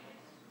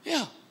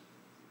 Yeah.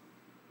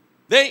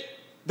 They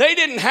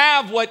didn't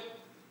have what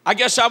I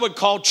guess I would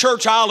call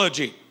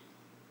churchology.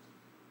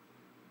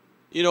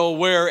 You know,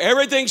 where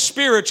everything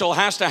spiritual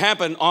has to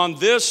happen on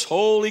this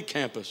holy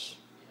campus.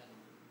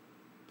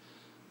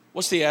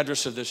 What's the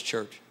address of this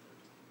church?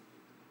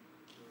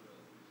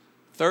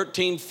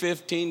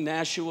 1315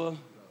 Nashua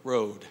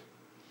Road.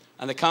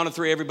 On the count of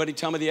three, everybody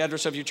tell me the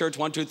address of your church.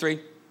 1, 2, 3.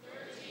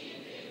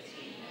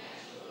 1315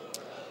 Nashua Road.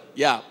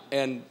 Yeah,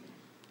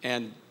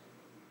 and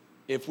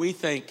if we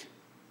think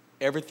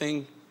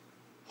everything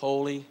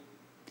holy,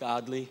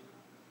 godly,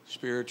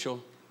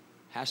 spiritual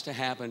has to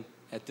happen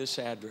at this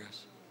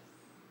address,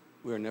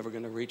 we are never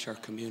going to reach our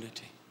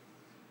community.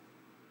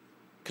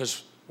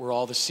 Because we're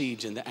all the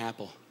seeds in the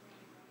apple.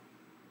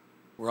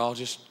 We're all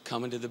just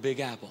coming to the big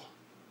apple.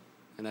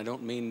 And I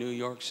don't mean New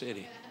York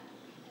City.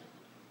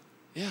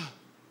 Yeah,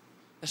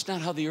 that's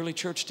not how the early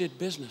church did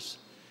business.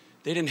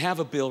 They didn't have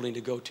a building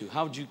to go to.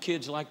 How would you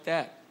kids like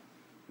that?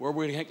 Where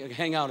would we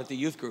hang out at the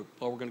youth group?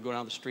 Well, we're going to go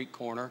down the street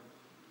corner,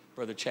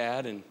 Brother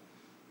Chad, and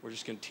we're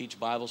just going to teach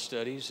Bible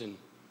studies and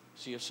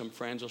see if some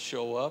friends will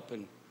show up,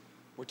 and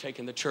we're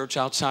taking the church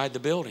outside the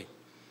building.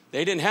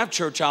 They didn't have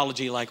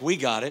churchology like we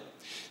got it.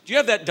 Do you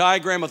have that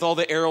diagram with all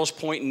the arrows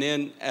pointing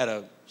in at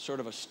a sort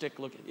of a stick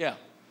looking? Yeah.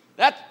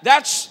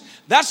 That's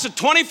the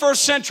 21st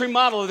century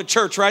model of the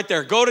church right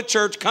there. Go to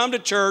church, come to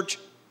church.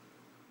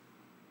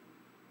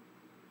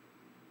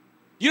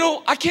 You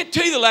know, I can't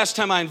tell you the last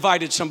time I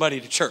invited somebody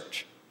to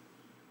church.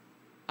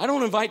 I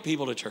don't invite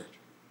people to church.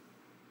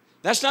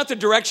 That's not the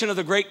direction of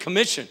the Great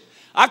Commission.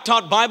 I've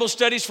taught Bible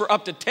studies for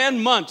up to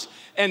 10 months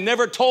and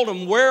never told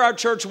them where our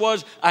church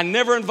was. I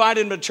never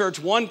invited them to church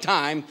one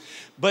time.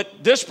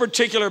 But this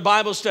particular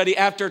Bible study,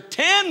 after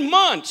 10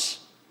 months,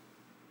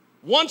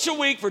 once a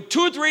week for 2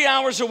 or 3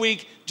 hours a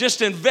week,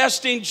 just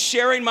investing,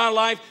 sharing my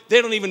life,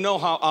 they don't even know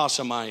how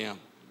awesome I am.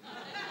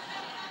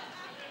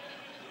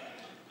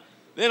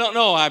 They don't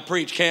know I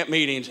preach camp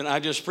meetings and I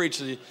just preach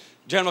the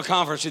General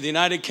Conference of the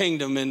United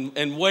Kingdom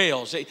in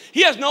Wales.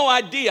 He has no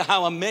idea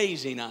how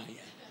amazing I am.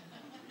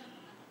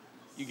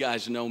 You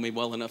guys know me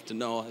well enough to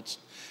know it's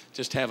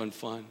just having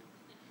fun.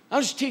 I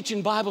was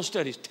teaching Bible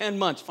studies 10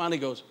 months. Finally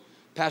goes,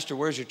 Pastor,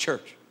 where's your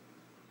church?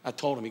 I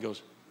told him. He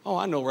goes, oh,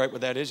 I know right where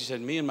that is. He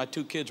said, me and my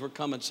 2 kids were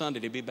coming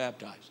Sunday to be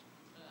baptized.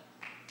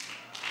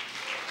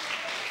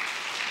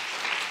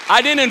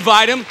 I didn't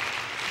invite him.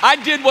 I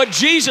did what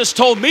Jesus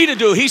told me to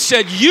do. He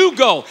said, you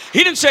go.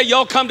 He didn't say,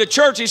 y'all come to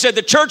church. He said,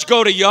 the church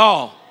go to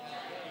y'all.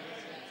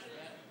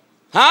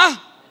 Huh?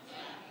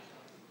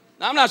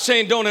 I'm not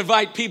saying don't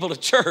invite people to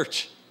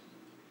church.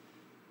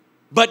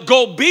 But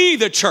go be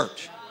the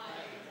church.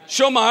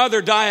 Show my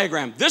other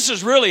diagram. This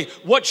is really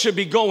what should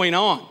be going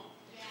on.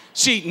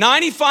 See,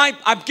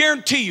 I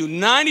guarantee you,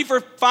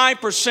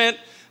 95%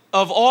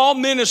 of all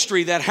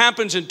ministry that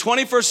happens in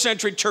 21st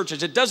century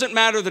churches, it doesn't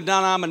matter the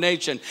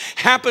denomination,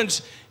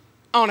 happens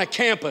on a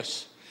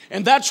campus.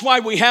 And that's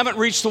why we haven't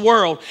reached the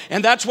world.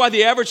 And that's why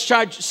the average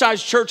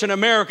size church in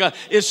America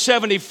is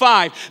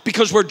 75.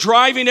 Because we're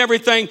driving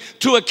everything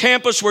to a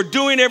campus. We're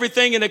doing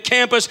everything in a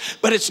campus.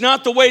 But it's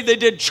not the way they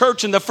did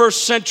church in the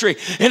first century.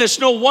 And it's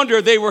no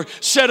wonder they were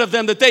said of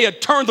them that they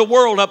had turned the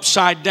world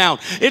upside down.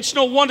 It's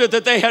no wonder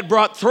that they had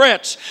brought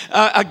threats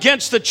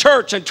against the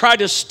church and tried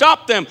to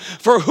stop them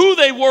for who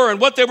they were and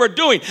what they were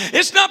doing.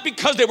 It's not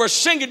because they were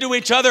singing to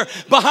each other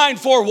behind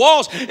 4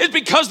 walls. It's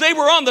because they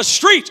were on the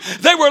streets.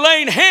 They were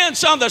laying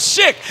hands on the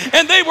sick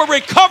and they were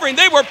recovering.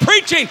 They were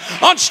preaching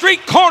on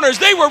street corners.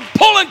 They were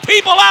pulling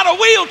people out of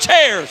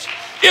wheelchairs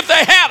if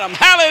they had them.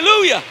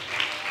 Hallelujah.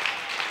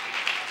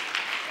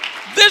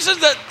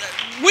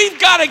 We've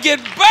got to get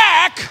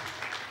back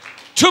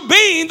to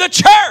being the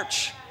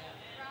church.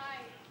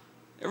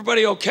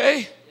 Everybody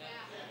okay?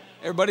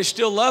 Everybody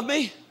still love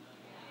me?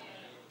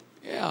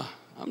 Yeah,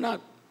 I'm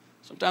not.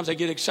 Sometimes I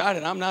get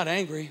excited. I'm not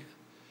angry.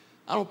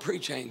 I don't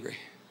preach angry.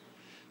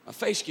 My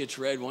face gets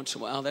red once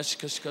in a while. That's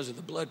because of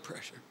the blood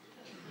pressure.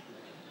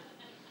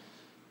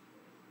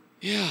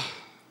 Yeah.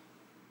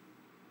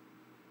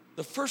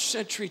 The first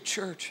century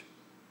church,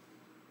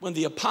 when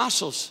the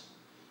apostles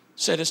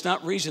said it's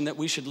not reason that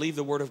we should leave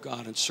the word of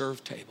God and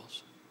serve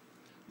tables.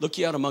 Look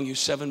ye out among you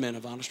 7 men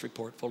of honest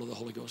report, full of the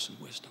Holy Ghost and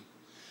wisdom,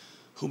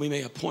 whom we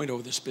may appoint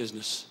over this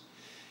business.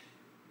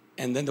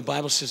 And then the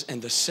Bible says,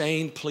 and the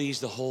saying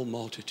pleased the whole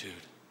multitude.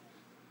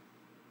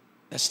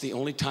 That's the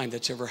only time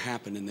that's ever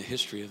happened in the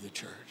history of the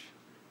church.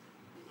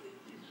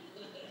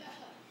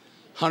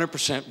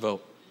 100%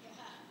 vote.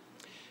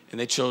 And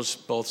they chose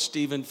both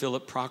Stephen,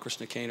 Philip, Procrus,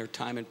 Nicanor,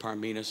 Timon,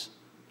 Parmenas,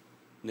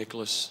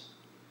 Nicholas,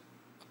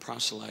 a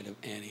proselyte of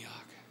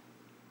Antioch.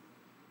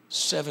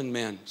 7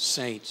 men,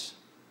 saints.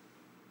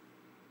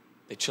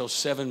 They chose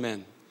 7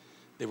 men.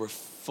 They were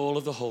full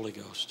of the Holy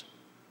Ghost.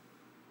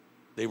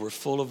 They were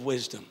full of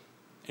wisdom.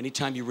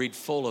 Anytime you read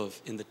full of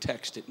in the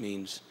text, it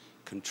means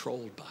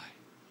controlled by.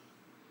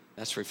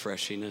 That's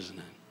refreshing, isn't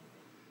it?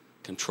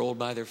 Controlled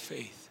by their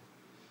faith.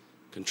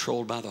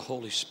 Controlled by the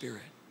Holy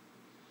Spirit.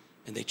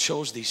 And they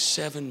chose these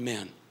 7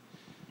 men.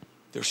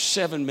 There's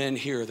 7 men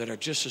here that are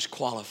just as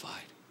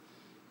qualified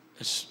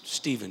as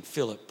Stephen,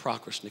 Philip,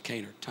 Procrus,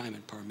 Nicanor,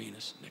 Timon,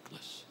 Parmenas,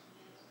 Nicholas.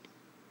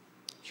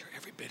 You're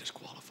every bit as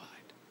qualified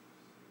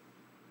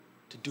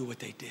to do what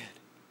they did.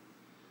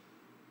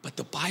 But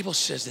the Bible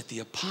says that the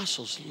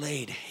apostles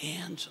laid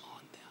hands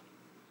on them.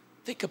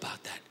 Think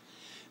about that.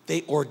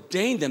 They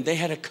ordained them. They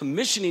had a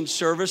commissioning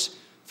service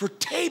for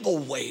table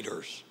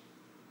waiters.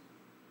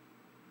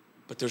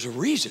 But there's a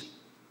reason.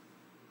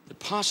 The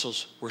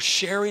apostles were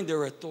sharing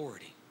their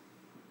authority,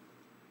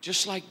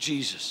 just like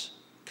Jesus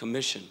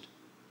commissioned.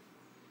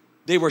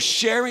 They were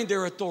sharing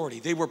their authority.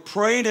 They were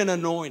praying and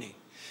anointing.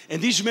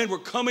 And these men were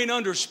coming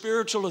under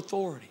spiritual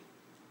authority.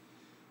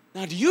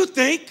 Now, do you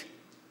think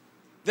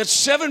that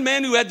 7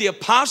 men who had the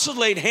apostles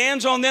laid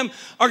hands on them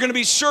are going to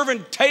be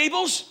serving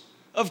tables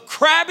of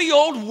crabby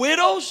old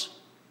widows?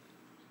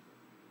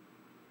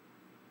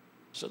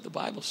 That's what the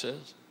Bible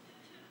says.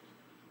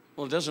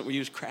 Well, it doesn't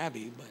use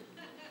crabby, but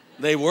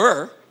they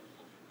were.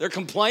 They're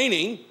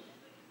complaining.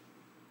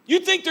 You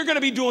think they're going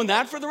to be doing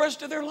that for the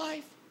rest of their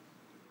life?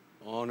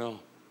 Oh, no.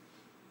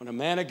 When a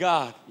man of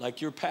God,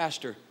 like your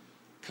pastor,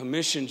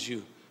 commissions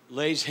you,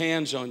 lays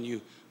hands on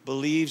you,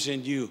 believes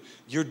in you,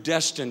 you're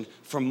destined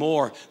for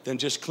more than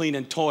just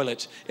cleaning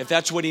toilets. If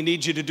that's what he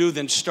needs you to do,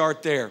 then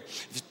start there.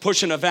 If it's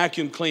pushing a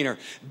vacuum cleaner,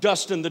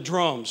 dusting the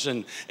drums,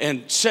 and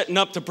setting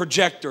up the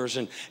projectors.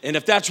 And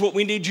if that's what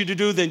we need you to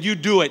do, then you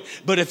do it.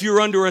 But if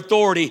you're under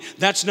authority,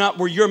 that's not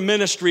where your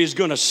ministry is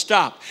going to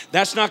stop.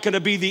 That's not going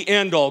to be the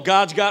end all.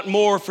 God's got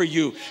more for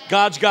you.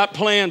 God's got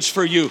plans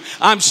for you.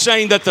 I'm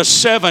saying that the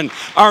 7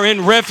 are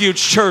in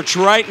Refuge Church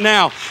right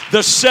now.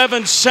 The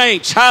 7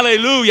 saints,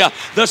 hallelujah,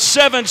 the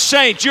 7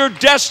 saints. You're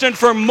destined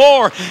for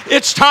more.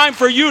 It's time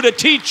for you to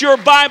teach your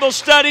Bible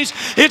studies.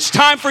 It's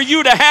time for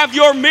you to have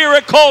your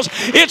miracles.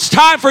 It's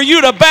time for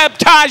you to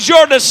baptize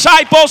your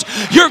disciples.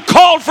 You're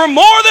called for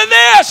more than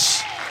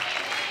this.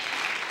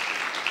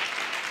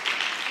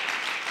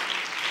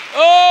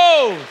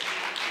 Oh,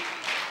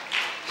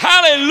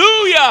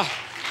 hallelujah.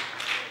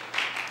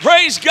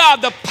 Praise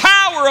God. The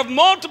power of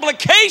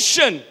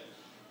multiplication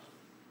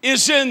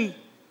is in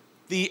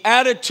the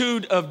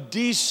attitude of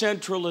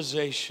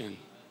decentralization.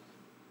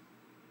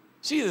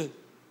 See,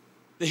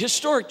 the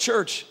historic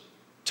church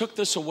took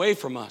this away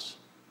from us.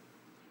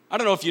 I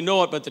don't know if you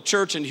know it, but the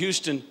church in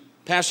Houston,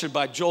 pastored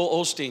by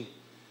Joel Osteen,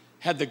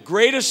 had the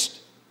greatest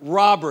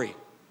robbery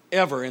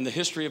ever in the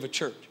history of a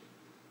church.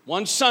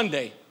 One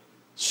Sunday,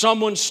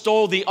 someone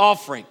stole the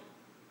offering.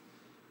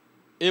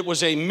 It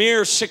was a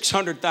mere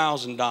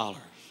 $600,000. That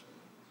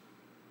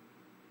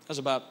was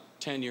about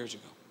 10 years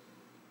ago.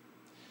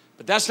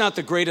 But that's not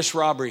the greatest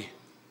robbery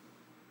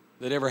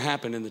that ever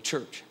happened in the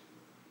church.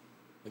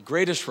 The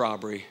greatest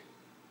robbery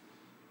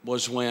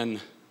was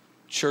when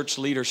church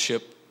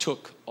leadership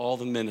took all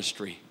the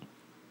ministry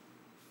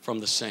from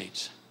the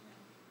saints.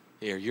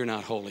 Here, you're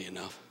not holy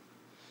enough.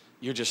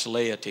 You're just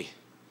laity.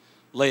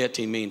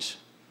 Laity means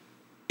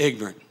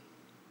ignorant,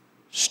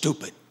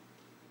 stupid.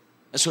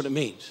 That's what it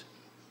means.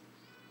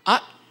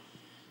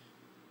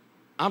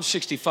 I'm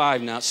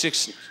 65 now,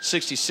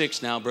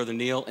 66 now, Brother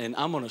Neil, and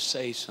I'm going to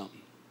say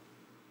something.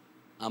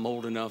 I'm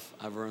old enough.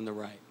 I've earned the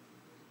right.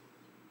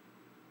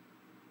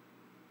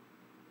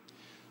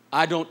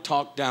 I don't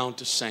talk down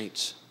to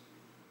saints.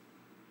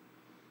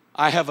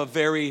 I have a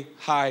very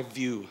high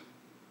view.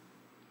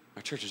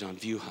 Our church is on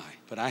View High,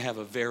 but I have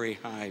a very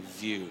high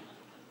view.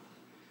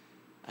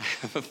 I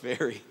have a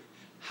very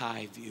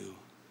high view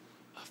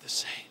of the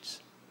saints.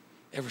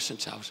 Ever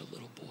since I was a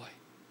little boy,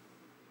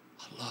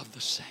 I love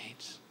the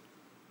saints.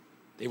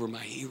 They were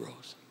my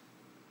heroes.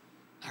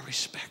 I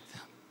respect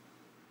them.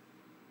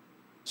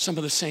 Some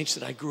of the saints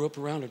that I grew up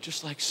around are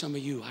just like some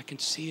of you. I can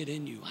see it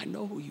in you. I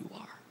know who you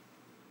are.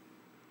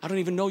 I don't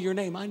even know your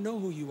name. I know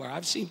who you are.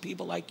 I've seen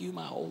people like you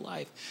my whole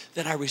life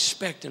that I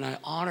respect and I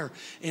honor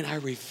and I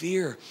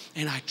revere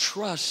and I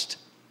trust.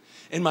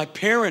 And my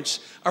parents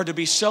are to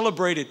be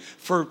celebrated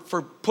for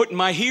putting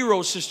my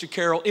heroes, Sister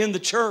Carol, in the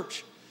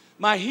church.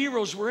 My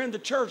heroes were in the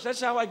church.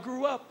 That's how I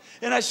grew up.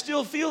 And I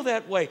still feel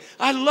that way.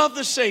 I love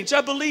the saints.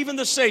 I believe in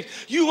the saints.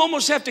 You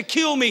almost have to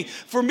kill me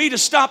for me to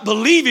stop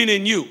believing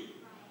in you.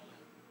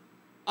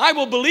 I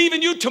will believe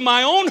in you to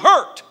my own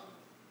hurt.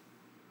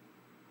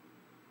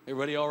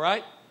 Everybody all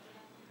right?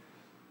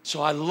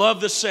 So I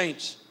love the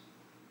saints.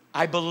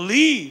 I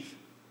believe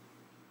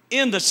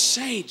in the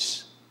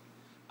saints.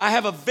 I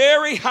have a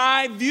very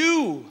high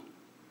view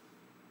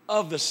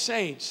of the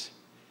saints.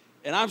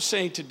 And I'm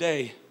saying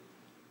today,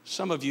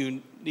 some of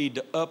you need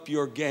to up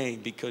your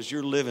game because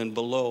you're living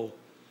below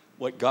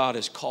what God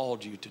has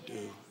called you to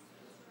do.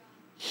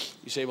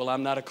 You say, well,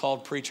 I'm not a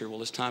called preacher.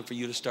 Well, it's time for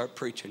you to start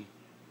preaching.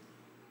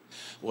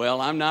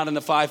 Well, I'm not in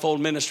the fivefold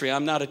ministry.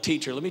 I'm not a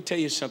teacher. Let me tell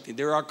you something.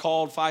 There are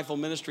called fivefold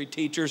ministry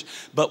teachers,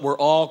 but we're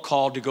all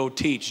called to go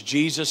teach.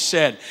 Jesus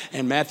said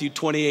in Matthew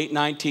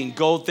 28:19,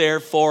 go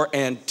therefore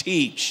and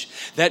teach.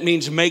 That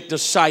means make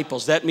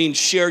disciples. That means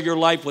share your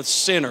life with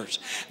sinners.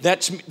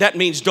 That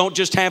means don't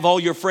just have all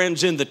your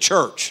friends in the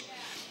church.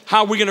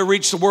 How are we going to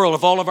reach the world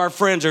if all of our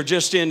friends are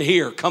just in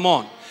here? Come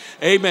on.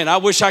 Amen. I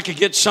wish I could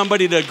get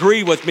somebody to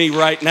agree with me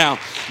right now.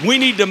 We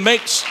need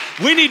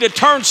to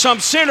turn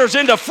some sinners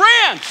into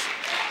friends.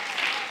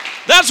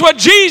 That's what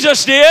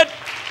Jesus did.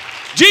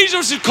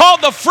 Jesus is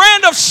called the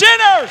friend of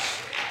sinners.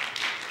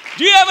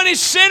 Do you have any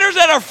sinners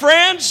that are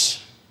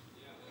friends?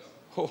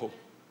 Oh,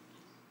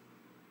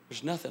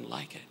 there's nothing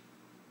like it.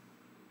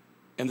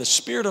 And the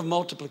spirit of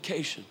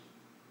multiplication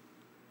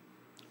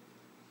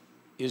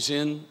is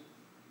in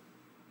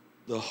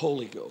the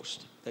Holy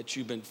Ghost that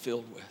you've been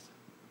filled with.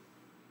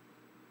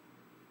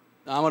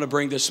 Now, I want to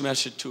bring this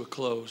message to a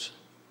close.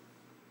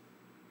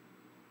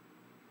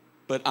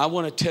 But I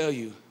want to tell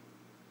you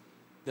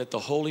that the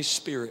Holy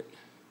Spirit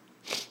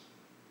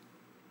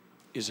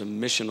is a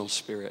missional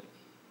spirit.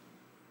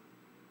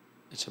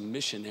 It's a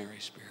missionary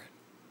spirit.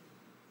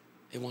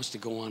 It wants to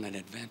go on an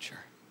adventure.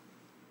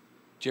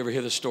 Did you ever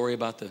hear the story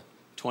about the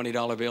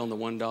 $20 bill and the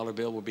 $1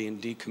 bill were being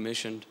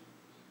decommissioned?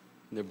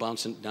 And they're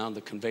bouncing down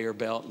the conveyor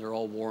belt and they're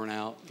all worn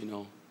out, you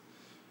know.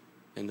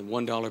 And the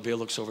 $1 bill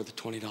looks over at the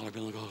 $20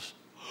 bill and goes,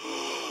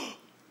 oh,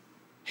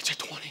 it's a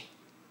 20.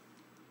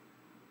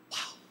 Wow.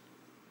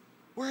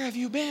 Where have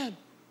you been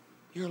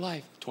your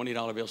life?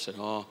 $20 bill said,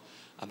 oh,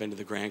 I've been to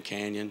the Grand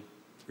Canyon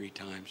 3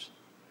 times.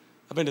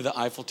 I've been to the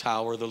Eiffel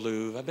Tower, the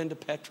Louvre. I've been to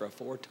Petra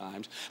 4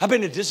 times. I've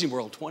been to Disney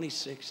World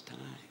 26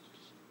 times.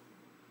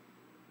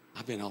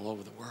 I've been all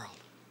over the world.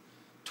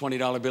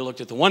 $20 bill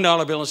looked at the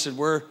 $1 bill and said,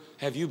 where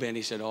have you been?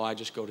 He said, oh, I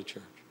just go to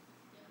church.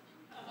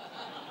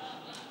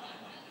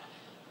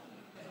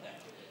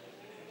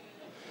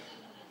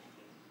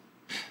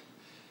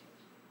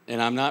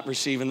 And I'm not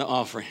receiving the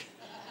offering.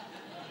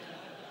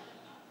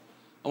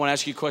 I want to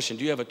ask you a question.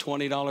 Do you have a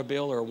 $20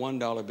 bill or a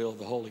 $1 bill of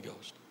the Holy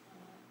Ghost?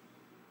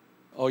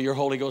 All your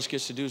Holy Ghost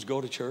gets to do is go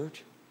to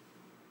church?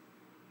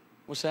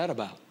 What's that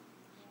about?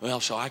 Well,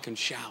 so I can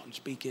shout and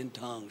speak in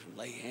tongues and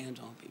lay hands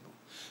on people.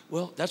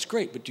 Well, that's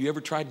great, but do you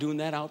ever try doing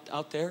that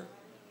out there?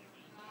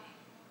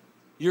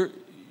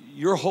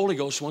 Your Holy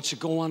Ghost wants to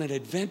go on an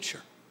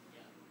adventure.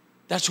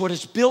 That's what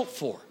it's built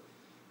for.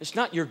 It's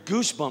not your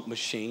goosebump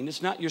machine.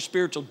 It's not your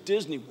spiritual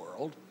Disney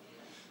World.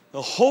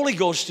 The Holy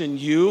Ghost in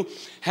you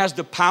has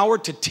the power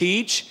to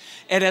teach.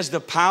 It has the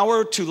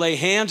power to lay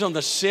hands on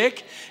the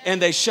sick and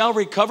they shall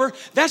recover.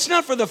 That's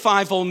not for the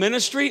fivefold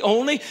ministry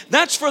only.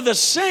 That's for the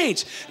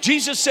saints.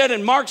 Jesus said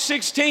in Mark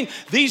 16,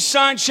 these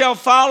signs shall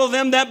follow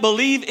them that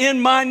believe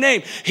in my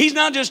name. He's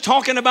not just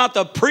talking about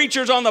the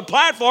preachers on the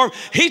platform.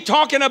 He's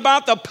talking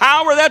about the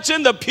power that's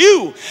in the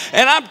pew.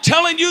 And I'm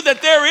telling you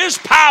that there is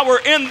power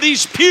in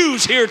these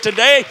pews here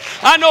today.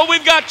 I know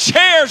we've got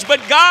chairs,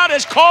 but God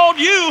has called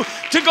you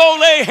to go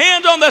lay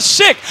hands on the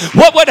sick.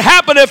 What would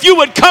happen if you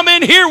would come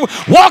in here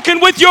walking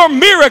with your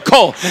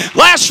miracle?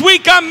 Last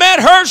week I met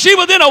her. She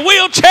was in a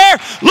wheelchair.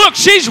 Look,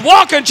 she's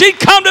walking. She'd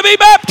come to be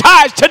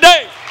baptized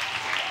today.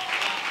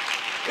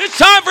 It's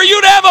time for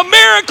you to have a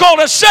miracle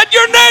to set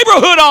your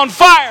neighborhood on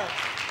fire.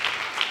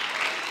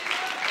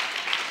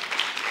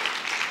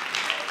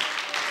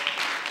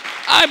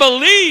 I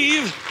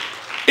believe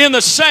in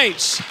the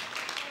saints.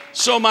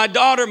 So my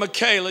daughter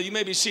Michaela, you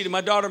may be seated.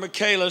 My daughter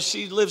Michaela,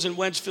 she lives in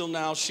Wentzville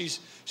now. She's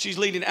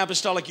leading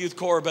Apostolic Youth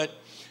Corps, but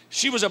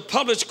she was a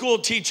public school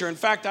teacher. In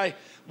fact,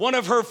 one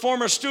of her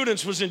former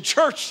students was in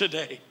church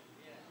today.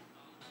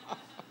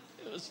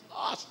 It was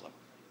awesome.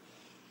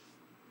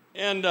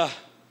 And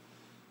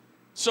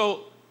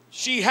so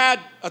she had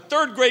a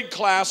 3rd grade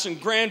class in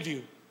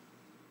Grandview.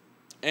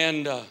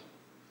 And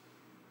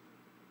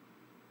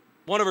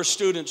one of her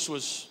students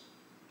was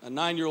a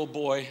 9-year-old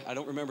boy. I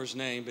don't remember his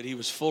name, but he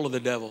was full of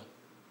the devil.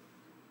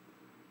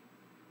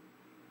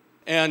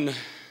 And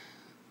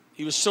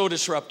he was so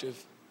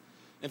disruptive.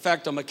 In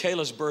fact, on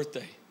Michaela's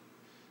birthday,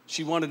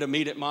 she wanted to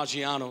meet at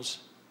Maggiano's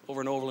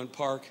over in Overland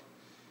Park.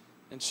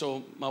 And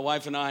so my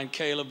wife and I and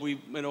Caleb, we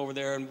went over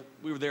there, and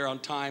we were there on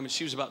time, and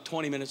she was about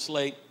 20 minutes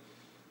late.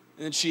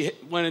 And then she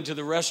went into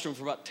the restroom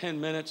for about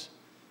 10 minutes.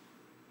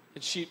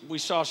 And we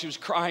saw she was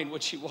crying when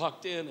she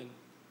walked in. And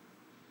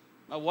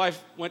my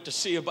wife went to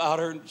see about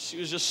her, and she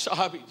was just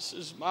sobbing. She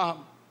says,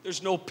 Mom,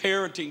 there's no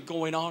parenting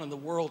going on in the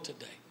world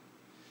today.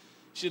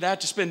 She said, I have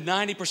to spend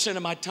 90%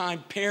 of my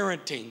time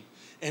parenting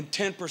and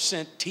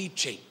 10%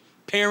 teaching.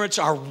 Parents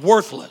are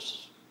worthless,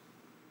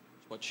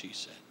 is what she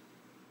said,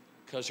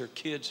 because her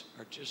kids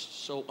are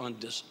just so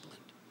undisciplined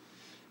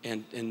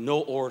and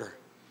no order.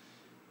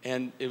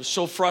 And it was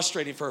so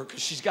frustrating for her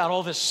because she's got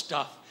all this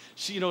stuff.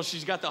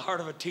 She's got the heart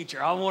of a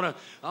teacher. I want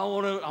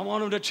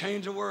them to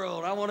change the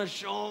world. I want to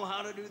show them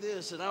how to do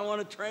this, and I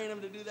want to train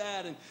them to do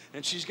that.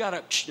 And she's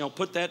got to,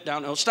 put that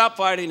down. No, stop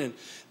fighting. And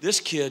this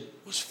kid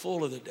was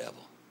full of the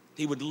devil.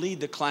 He would lead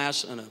the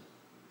class on an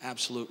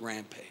absolute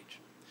rampage.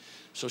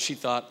 So she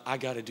thought, I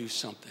got to do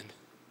something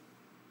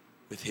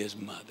with his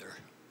mother.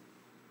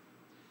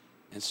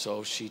 And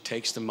so she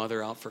takes the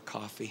mother out for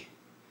coffee.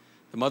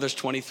 The mother's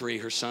 23.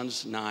 Her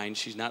son's 9.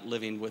 She's not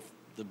living with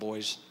the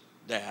boy's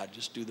dad.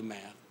 Just do the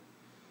math.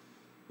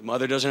 The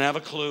mother doesn't have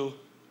a clue.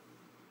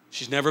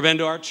 She's never been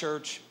to our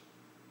church.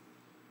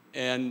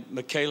 And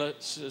Michaela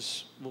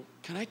says, well,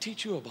 can I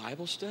teach you a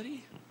Bible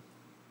study?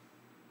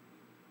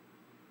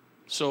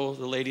 So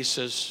the lady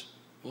says,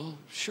 well,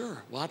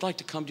 sure. Well, I'd like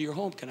to come to your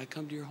home. Can I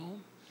come to your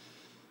home?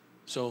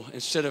 So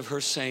instead of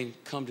her saying,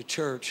 come to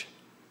church,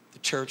 the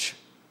church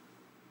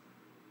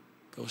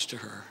goes to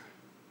her.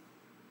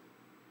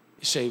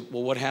 You say,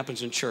 well, what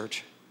happens in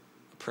church?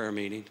 A prayer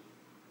meeting.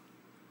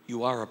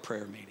 You are a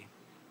prayer meeting.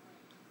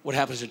 What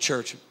happens at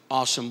church?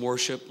 Awesome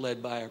worship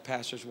led by our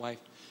pastor's wife.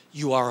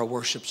 You are a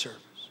worship service.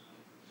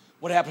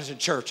 What happens at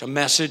church? A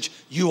message.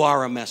 You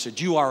are a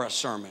message. You are a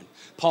sermon.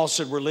 Paul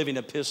said we're living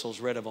epistles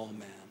read of all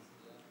men.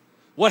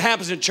 What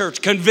happens in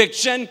church?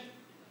 Conviction.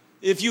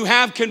 If you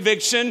have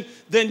conviction,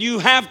 then you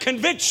have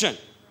conviction.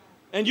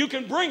 And you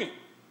can bring it.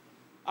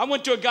 I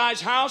went to a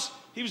guy's house.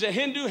 He was a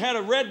Hindu, had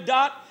a red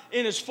dot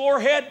in his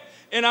forehead.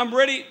 And I'm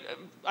ready.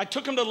 I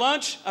took him to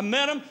lunch. I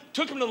met him,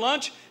 took him to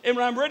lunch. And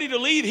when I'm ready to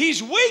leave,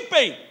 he's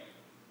weeping.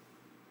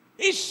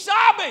 He's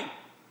sobbing.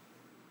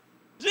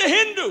 He's a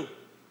Hindu.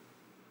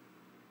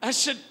 I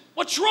said,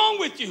 what's wrong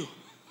with you?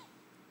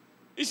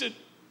 He said,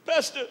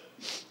 Pastor,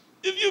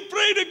 if you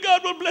pray that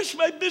God will bless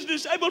my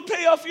business, I will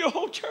pay off your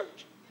whole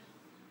church.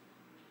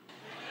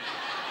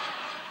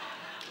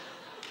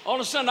 All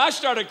of a sudden, I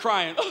started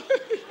crying.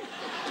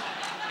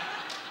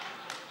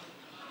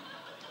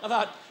 I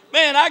thought,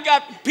 man, I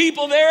got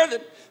people there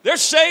that they're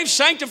saved,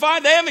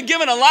 sanctified. They haven't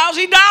given a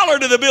lousy dollar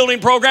to the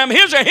building program.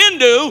 Here's a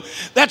Hindu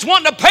that's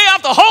wanting to pay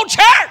off the whole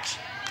church.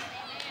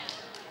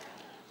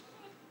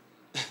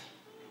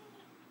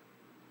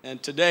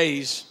 And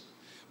today's,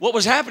 what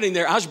was happening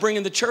there, I was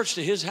bringing the church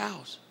to his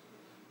house.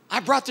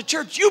 I brought the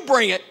church. You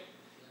bring it.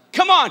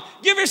 Come on,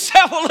 give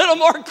yourself a little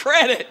more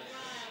credit.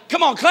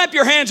 Come on, clap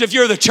your hands if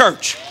you're the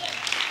church.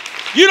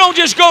 You don't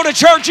just go to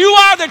church, you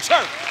are the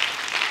church.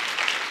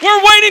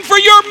 We're waiting for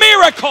your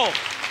miracle.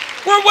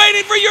 We're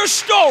waiting for your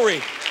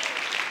story.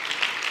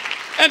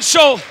 And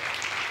so,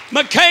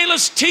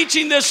 Michaela's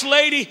teaching this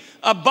lady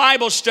a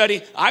Bible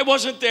study. I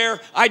wasn't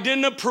there. I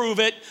didn't approve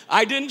it.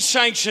 I didn't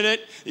sanction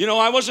it. You know,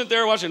 I wasn't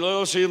there watching.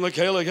 Let's see if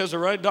Michaela has the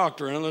right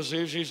doctrine. And let's see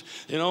if she's,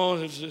 I'm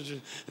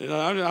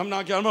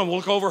going to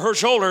look over her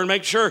shoulder and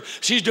make sure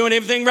she's doing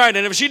everything right.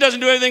 And if she doesn't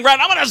do anything right,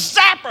 I'm going to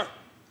zap her.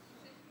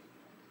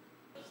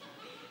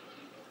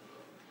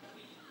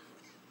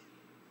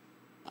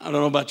 I don't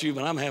know about you,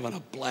 but I'm having a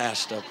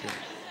blast up here.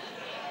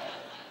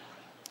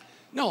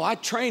 No, I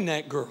trained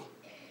that girl.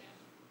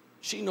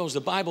 She knows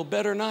the Bible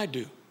better than I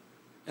do.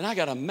 And I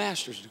got a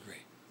master's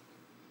degree.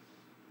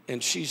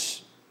 And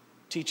she's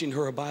teaching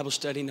her a Bible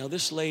study. Now,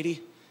 this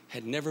lady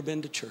had never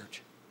been to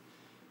church.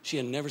 She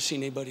had never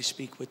seen anybody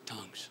speak with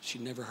tongues.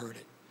 She'd never heard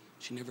it.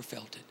 She never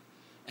felt it.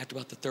 After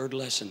about the third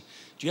lesson,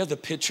 do you have the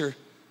picture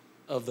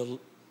of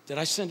did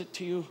I send it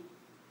to you?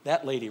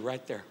 That lady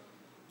right there.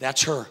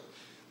 That's her.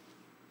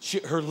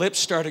 Her lips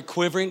started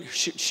quivering.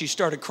 She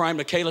started crying.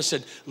 Michaela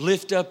said,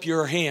 lift up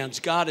your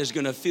hands. God is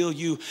going to fill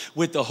you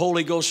with the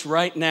Holy Ghost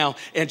right now.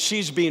 And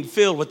she's being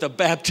filled with the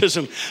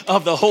baptism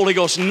of the Holy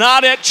Ghost.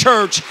 Not at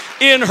church,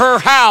 in her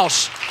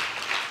house.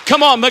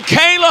 Come on,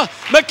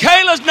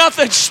 Michaela's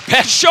nothing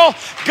special.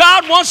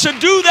 God wants to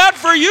do that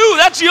for you.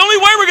 That's the only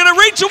way we're going to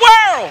reach the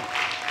world.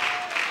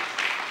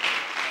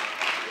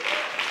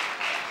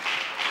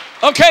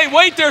 Okay,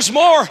 wait, there's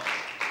more.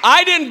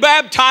 I didn't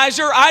baptize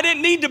her. I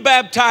didn't need to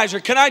baptize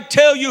her. Can I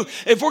tell you,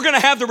 if we're going to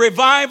have the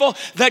revival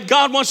that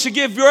God wants to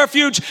give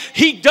refuge,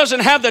 He doesn't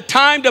have the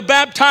time to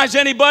baptize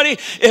anybody.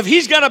 If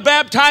He's going to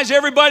baptize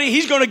everybody,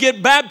 He's going to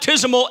get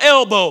baptismal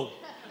elbow.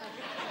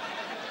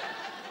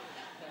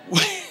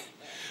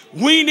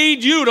 We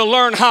need you to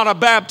learn how to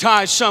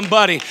baptize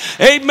somebody.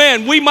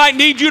 Amen. We might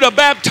need you to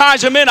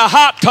baptize them in a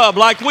hot tub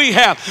like we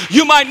have.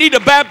 You might need to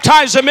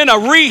baptize them in a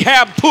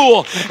rehab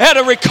pool at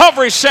a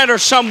recovery center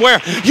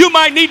somewhere. You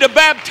might need to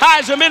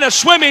baptize them in a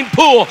swimming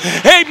pool.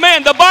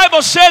 Amen. The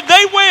Bible said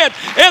they went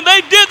and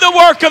they did the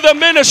work of the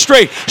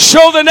ministry.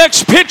 Show the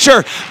next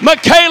picture.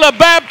 Michaela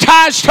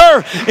baptized her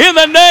in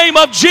the name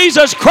of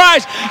Jesus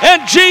Christ,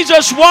 and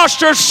Jesus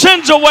washed her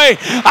sins away.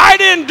 I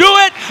didn't do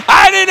it.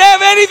 I didn't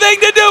have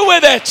anything to do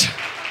with it.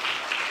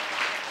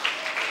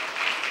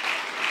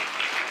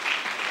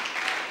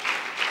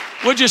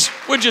 Would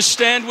you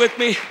stand with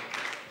me?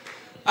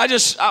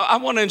 I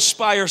want to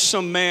inspire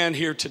some man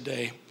here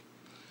today.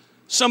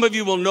 Some of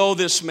you will know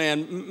this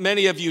man.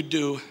 Many of you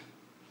do.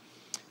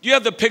 Do you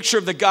have the picture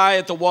of the guy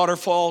at the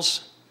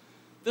waterfalls?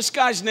 This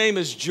guy's name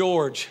is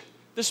George.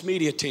 This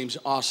media team's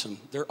awesome.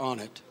 They're on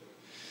it.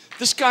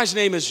 This guy's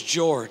name is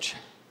George.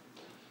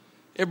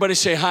 Everybody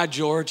say hi,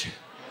 George.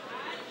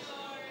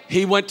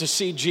 He went to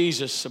see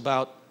Jesus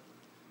about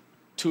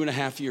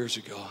 2.5 years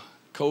ago.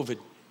 COVID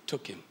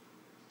took him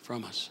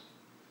from us.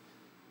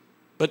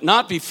 But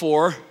not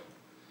before.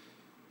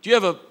 Do you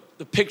have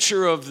the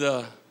picture of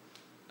the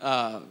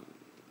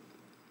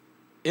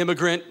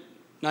immigrant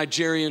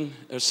Nigerian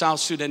or South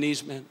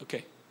Sudanese man?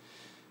 Okay.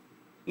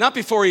 Not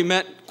before he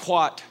met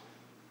Quat.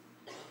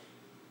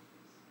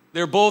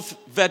 They're both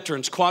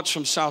veterans. Quat's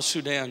from South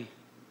Sudan.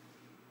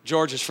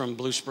 George is from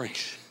Blue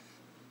Springs.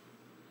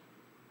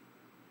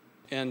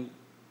 And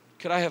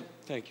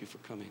thank you for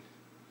coming.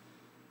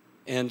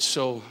 And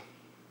so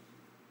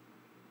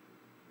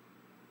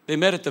they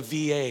met at the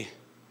VA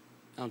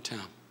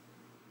downtown.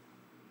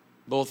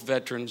 Both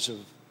veterans of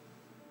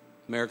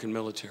American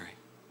military.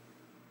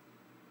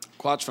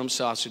 Quat's from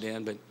South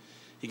Sudan, but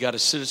he got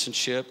his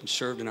citizenship and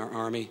served in our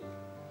army.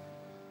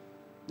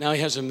 Now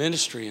he has a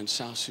ministry in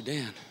South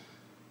Sudan.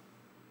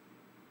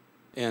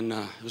 And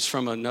it was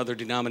from another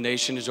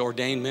denomination, his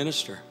ordained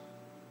minister.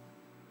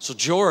 So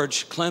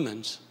George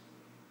Clemens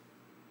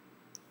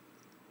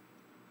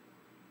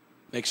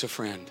makes a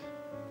friend.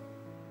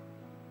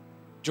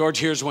 George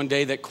hears one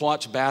day that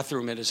Quat's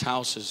bathroom at his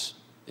house is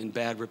in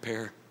bad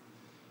repair.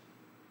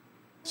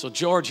 So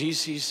George,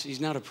 he's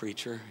not a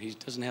preacher. He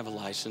doesn't have a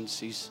license.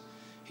 He's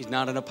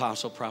not an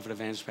apostle, prophet,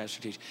 evangelist,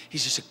 pastor, teacher.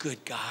 He's just a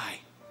good guy,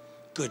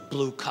 good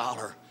blue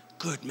collar,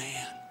 good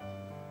man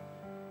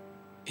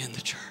in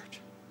the church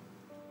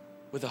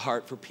with a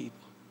heart for people.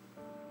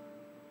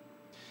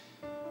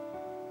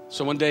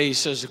 So one day he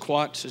says to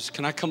Quat,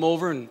 can I come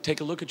over and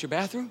take a look at your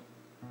bathroom?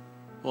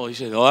 Well, he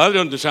said, that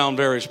doesn't sound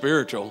very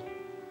spiritual.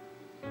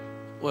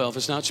 Well, if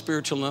it's not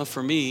spiritual enough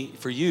for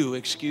you,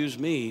 excuse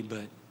me,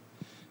 but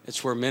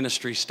it's where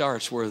ministry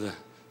starts, where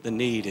the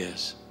need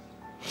is.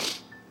 He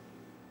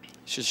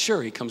says,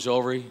 sure. He comes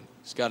over.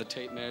 He's got a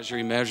tape measure.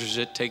 He measures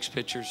it, takes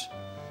pictures.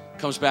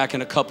 Comes back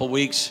in a couple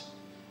weeks.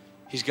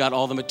 He's got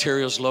all the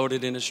materials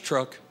loaded in his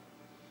truck.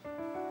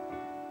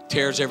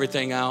 Tears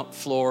everything out,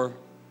 floor,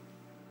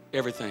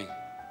 everything.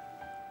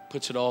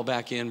 Puts it all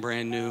back in,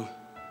 brand new.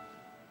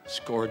 It's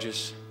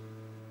gorgeous.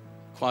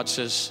 Quat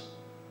says,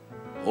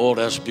 oh,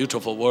 that's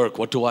beautiful work.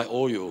 What do I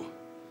owe you?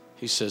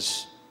 He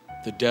says,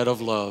 the debt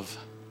of love.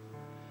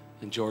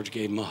 And George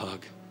gave him a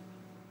hug.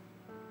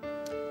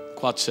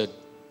 Quat said,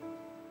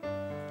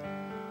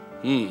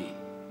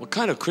 what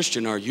kind of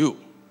Christian are you?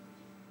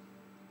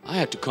 I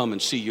had to come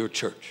and see your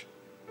church.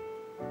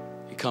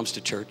 He comes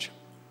to church.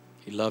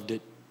 He loved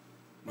it.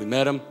 We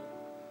met him.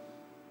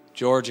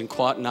 George and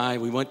Quat and I,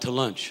 we went to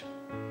lunch.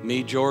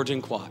 Me, George,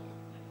 and Quat.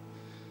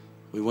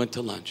 We went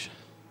to lunch.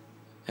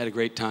 Had a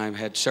great time,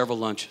 had several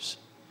lunches.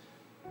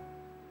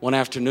 One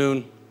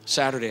afternoon,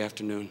 Saturday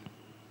afternoon,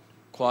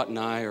 Quat and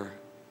I are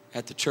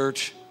at the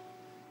church.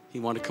 He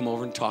wanted to come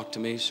over and talk to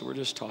me, so we're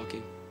just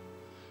talking.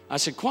 I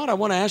said, Quat, I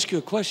want to ask you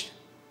a question.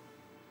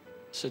 I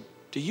said,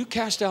 do you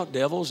cast out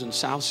devils in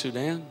South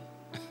Sudan?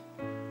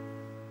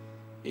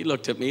 He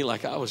looked at me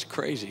like I was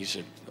crazy. He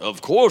said,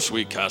 of course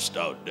we cast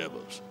out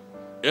devils.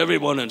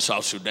 Everyone in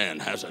South Sudan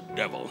has a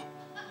devil.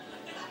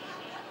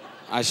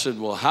 I said,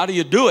 well, how do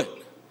you do it?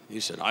 He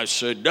said, I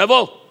said,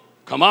 devil,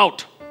 come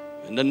out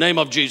in the name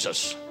of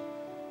Jesus.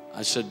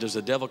 I said, does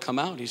the devil come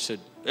out? He said,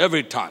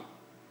 every time.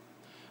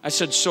 I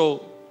said,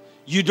 so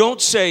you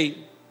don't say,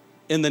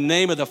 in the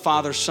name of the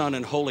Father, Son,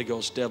 and Holy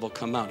Ghost, devil,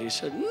 come out. He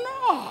said,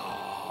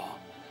 no.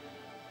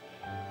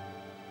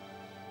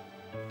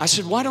 I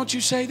said, why don't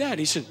you say that?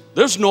 He said,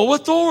 there's no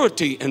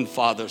authority in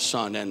Father,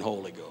 Son, and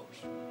Holy Ghost.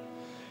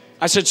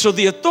 I said, so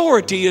the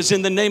authority is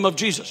in the name of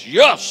Jesus.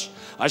 Yes,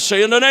 I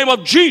say in the name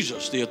of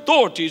Jesus. The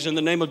authority is in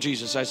the name of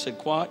Jesus. I said,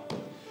 Quat,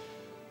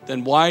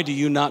 then why do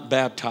you not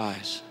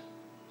baptize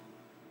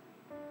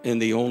in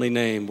the only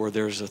name where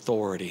there's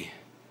authority?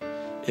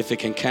 If it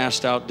can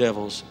cast out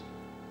devils,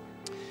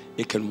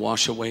 it can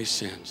wash away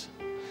sins.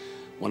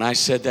 When I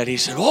said that, he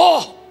said,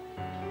 oh,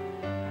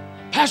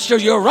 Pastor,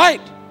 you're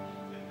right.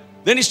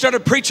 Then he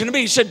started preaching to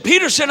me. He said,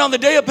 Peter said on the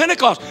day of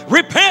Pentecost,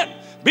 repent,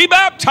 be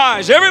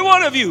baptized, every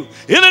one of you,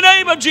 in the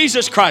name of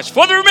Jesus Christ,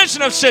 for the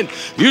remission of sin.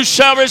 You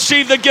shall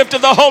receive the gift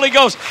of the Holy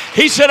Ghost.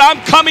 He said, I'm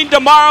coming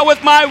tomorrow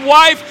with my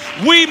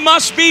wife. We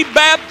must be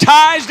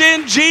baptized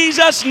in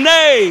Jesus'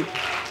 name.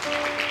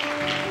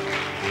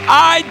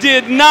 I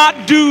did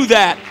not do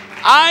that.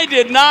 I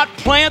did not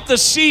plant the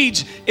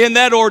seeds in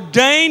that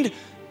ordained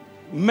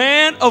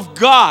man of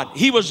God.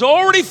 He was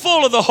already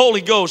full of the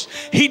Holy Ghost.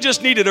 He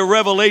just needed a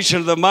revelation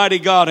of the mighty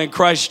God in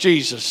Christ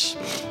Jesus.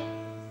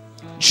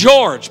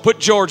 George, put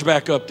George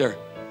back up there.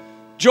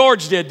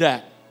 George did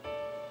that.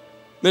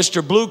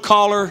 Mr. Blue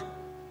Collar,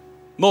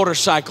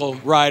 motorcycle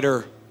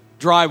rider,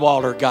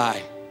 drywaller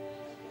guy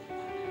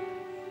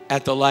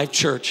at the Life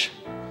Church.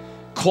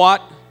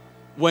 Quat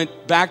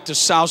went back to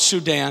South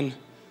Sudan,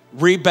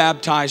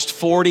 rebaptized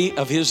 40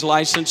 of his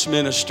licensed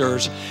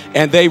ministers,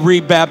 and they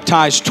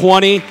rebaptized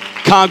 20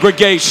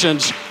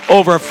 congregations,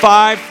 over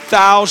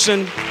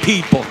 5,000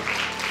 people.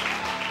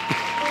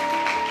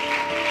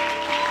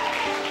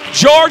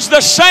 George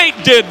the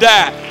Saint did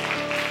that.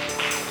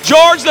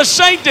 George the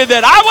Saint did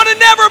that. I would have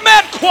never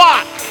met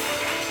Quat.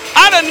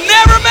 I'd have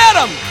never met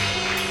him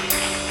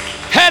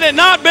had it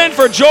not been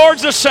for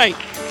George the Saint.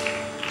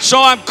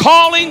 So I'm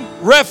calling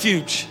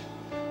Refuge.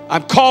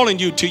 I'm calling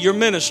you to your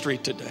ministry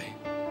today.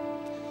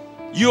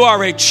 You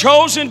are a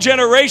chosen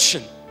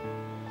generation.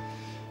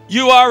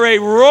 You are a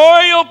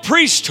royal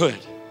priesthood.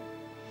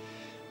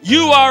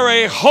 You are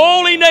a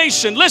holy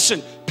nation.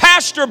 Listen,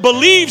 pastor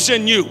believes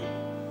in you.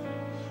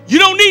 You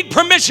don't need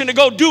permission to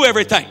go do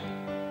everything.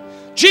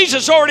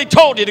 Jesus already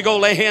told you to go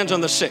lay hands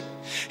on the sick.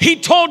 He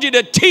told you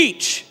to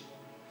teach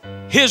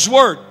His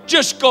word.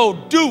 Just go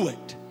do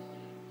it.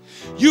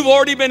 You've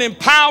already been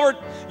empowered.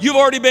 You've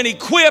already been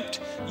equipped.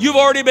 You've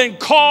already been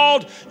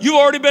called. You've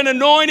already been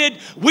anointed.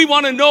 We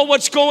want to know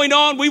what's going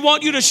on. We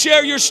want you to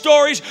share your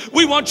stories.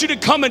 We want you to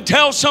come and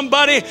tell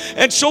somebody,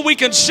 and so we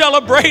can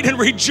celebrate and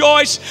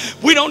rejoice.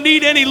 We don't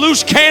need any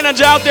loose cannons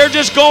out there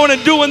just going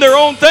and doing their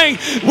own thing.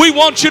 We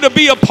want you to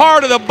be a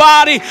part of the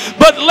body,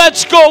 but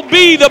let's go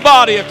be the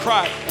body of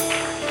Christ.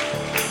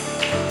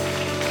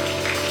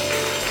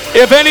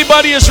 If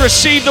anybody has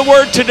received the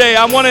word today,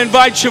 I want to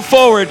invite you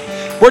forward.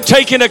 We're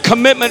taking a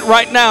commitment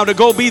right now to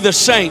go be the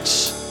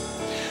saints.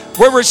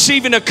 We're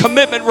receiving a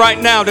commitment right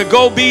now to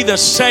go be the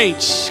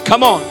saints.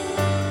 Come on.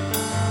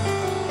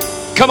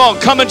 Come on,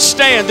 come and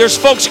stand. There's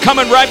folks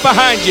coming right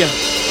behind you.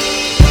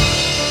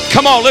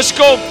 Come on, let's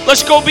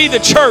go be the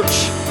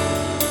church.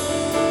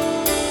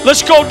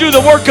 Let's go do the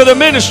work of the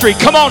ministry.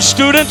 Come on,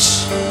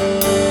 students.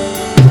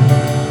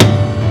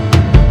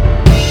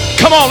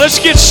 Come on, let's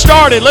get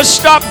started. Let's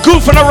stop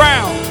goofing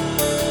around.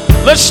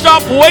 Let's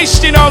stop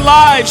wasting our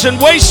lives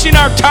and wasting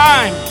our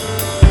time.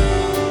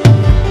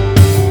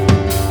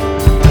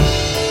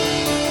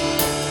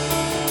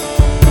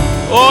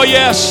 Oh,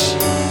 yes.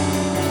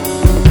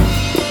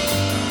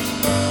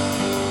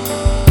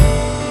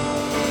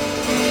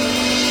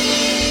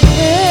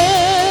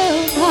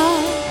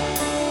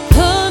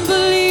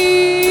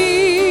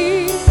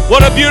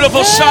 What a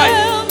beautiful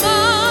sight.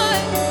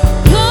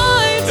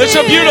 It's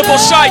a beautiful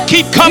sight.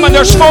 Keep coming.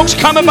 There's folks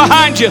coming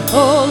behind you.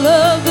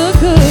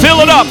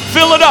 Fill it up.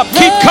 Fill it up.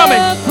 Keep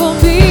coming.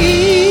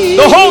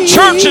 The whole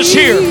church is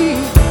here.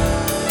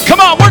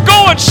 Come on, we're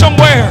going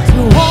somewhere.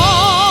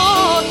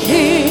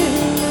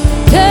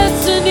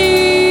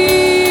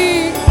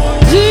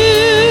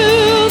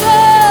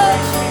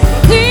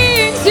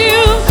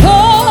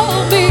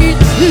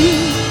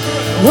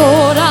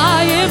 Lord,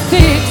 I am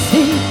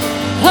fixing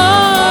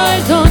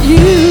eyes on you.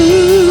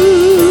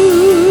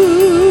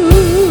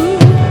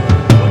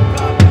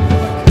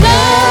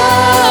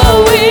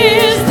 Now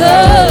is the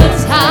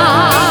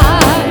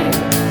time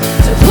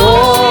to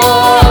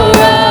pour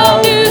out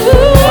new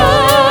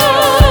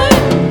wine.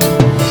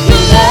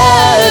 Your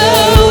ladder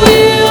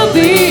will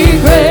be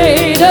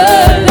greater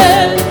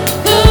than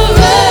the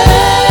rest.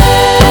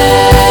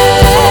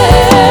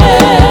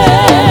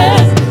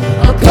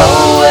 I'll go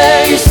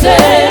where you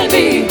send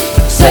me.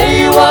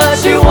 Say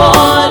what you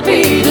want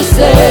me to say.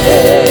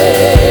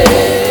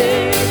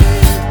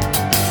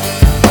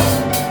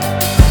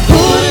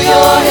 Put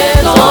your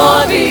hands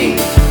on me,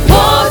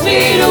 cause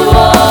me to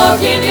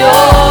walk in your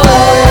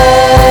ways.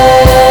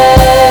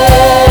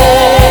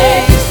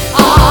 I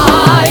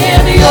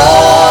am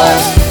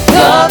yours,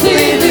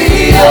 completely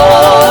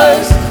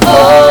yours,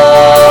 always.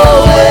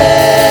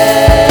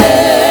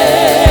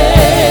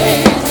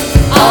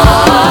 I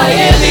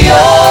am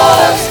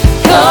yours,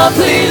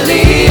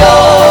 completely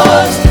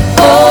yours,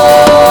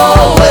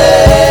 always.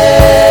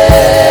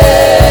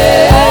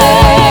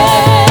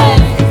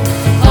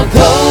 I'll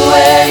go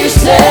where you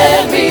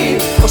send me.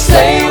 I'll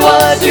say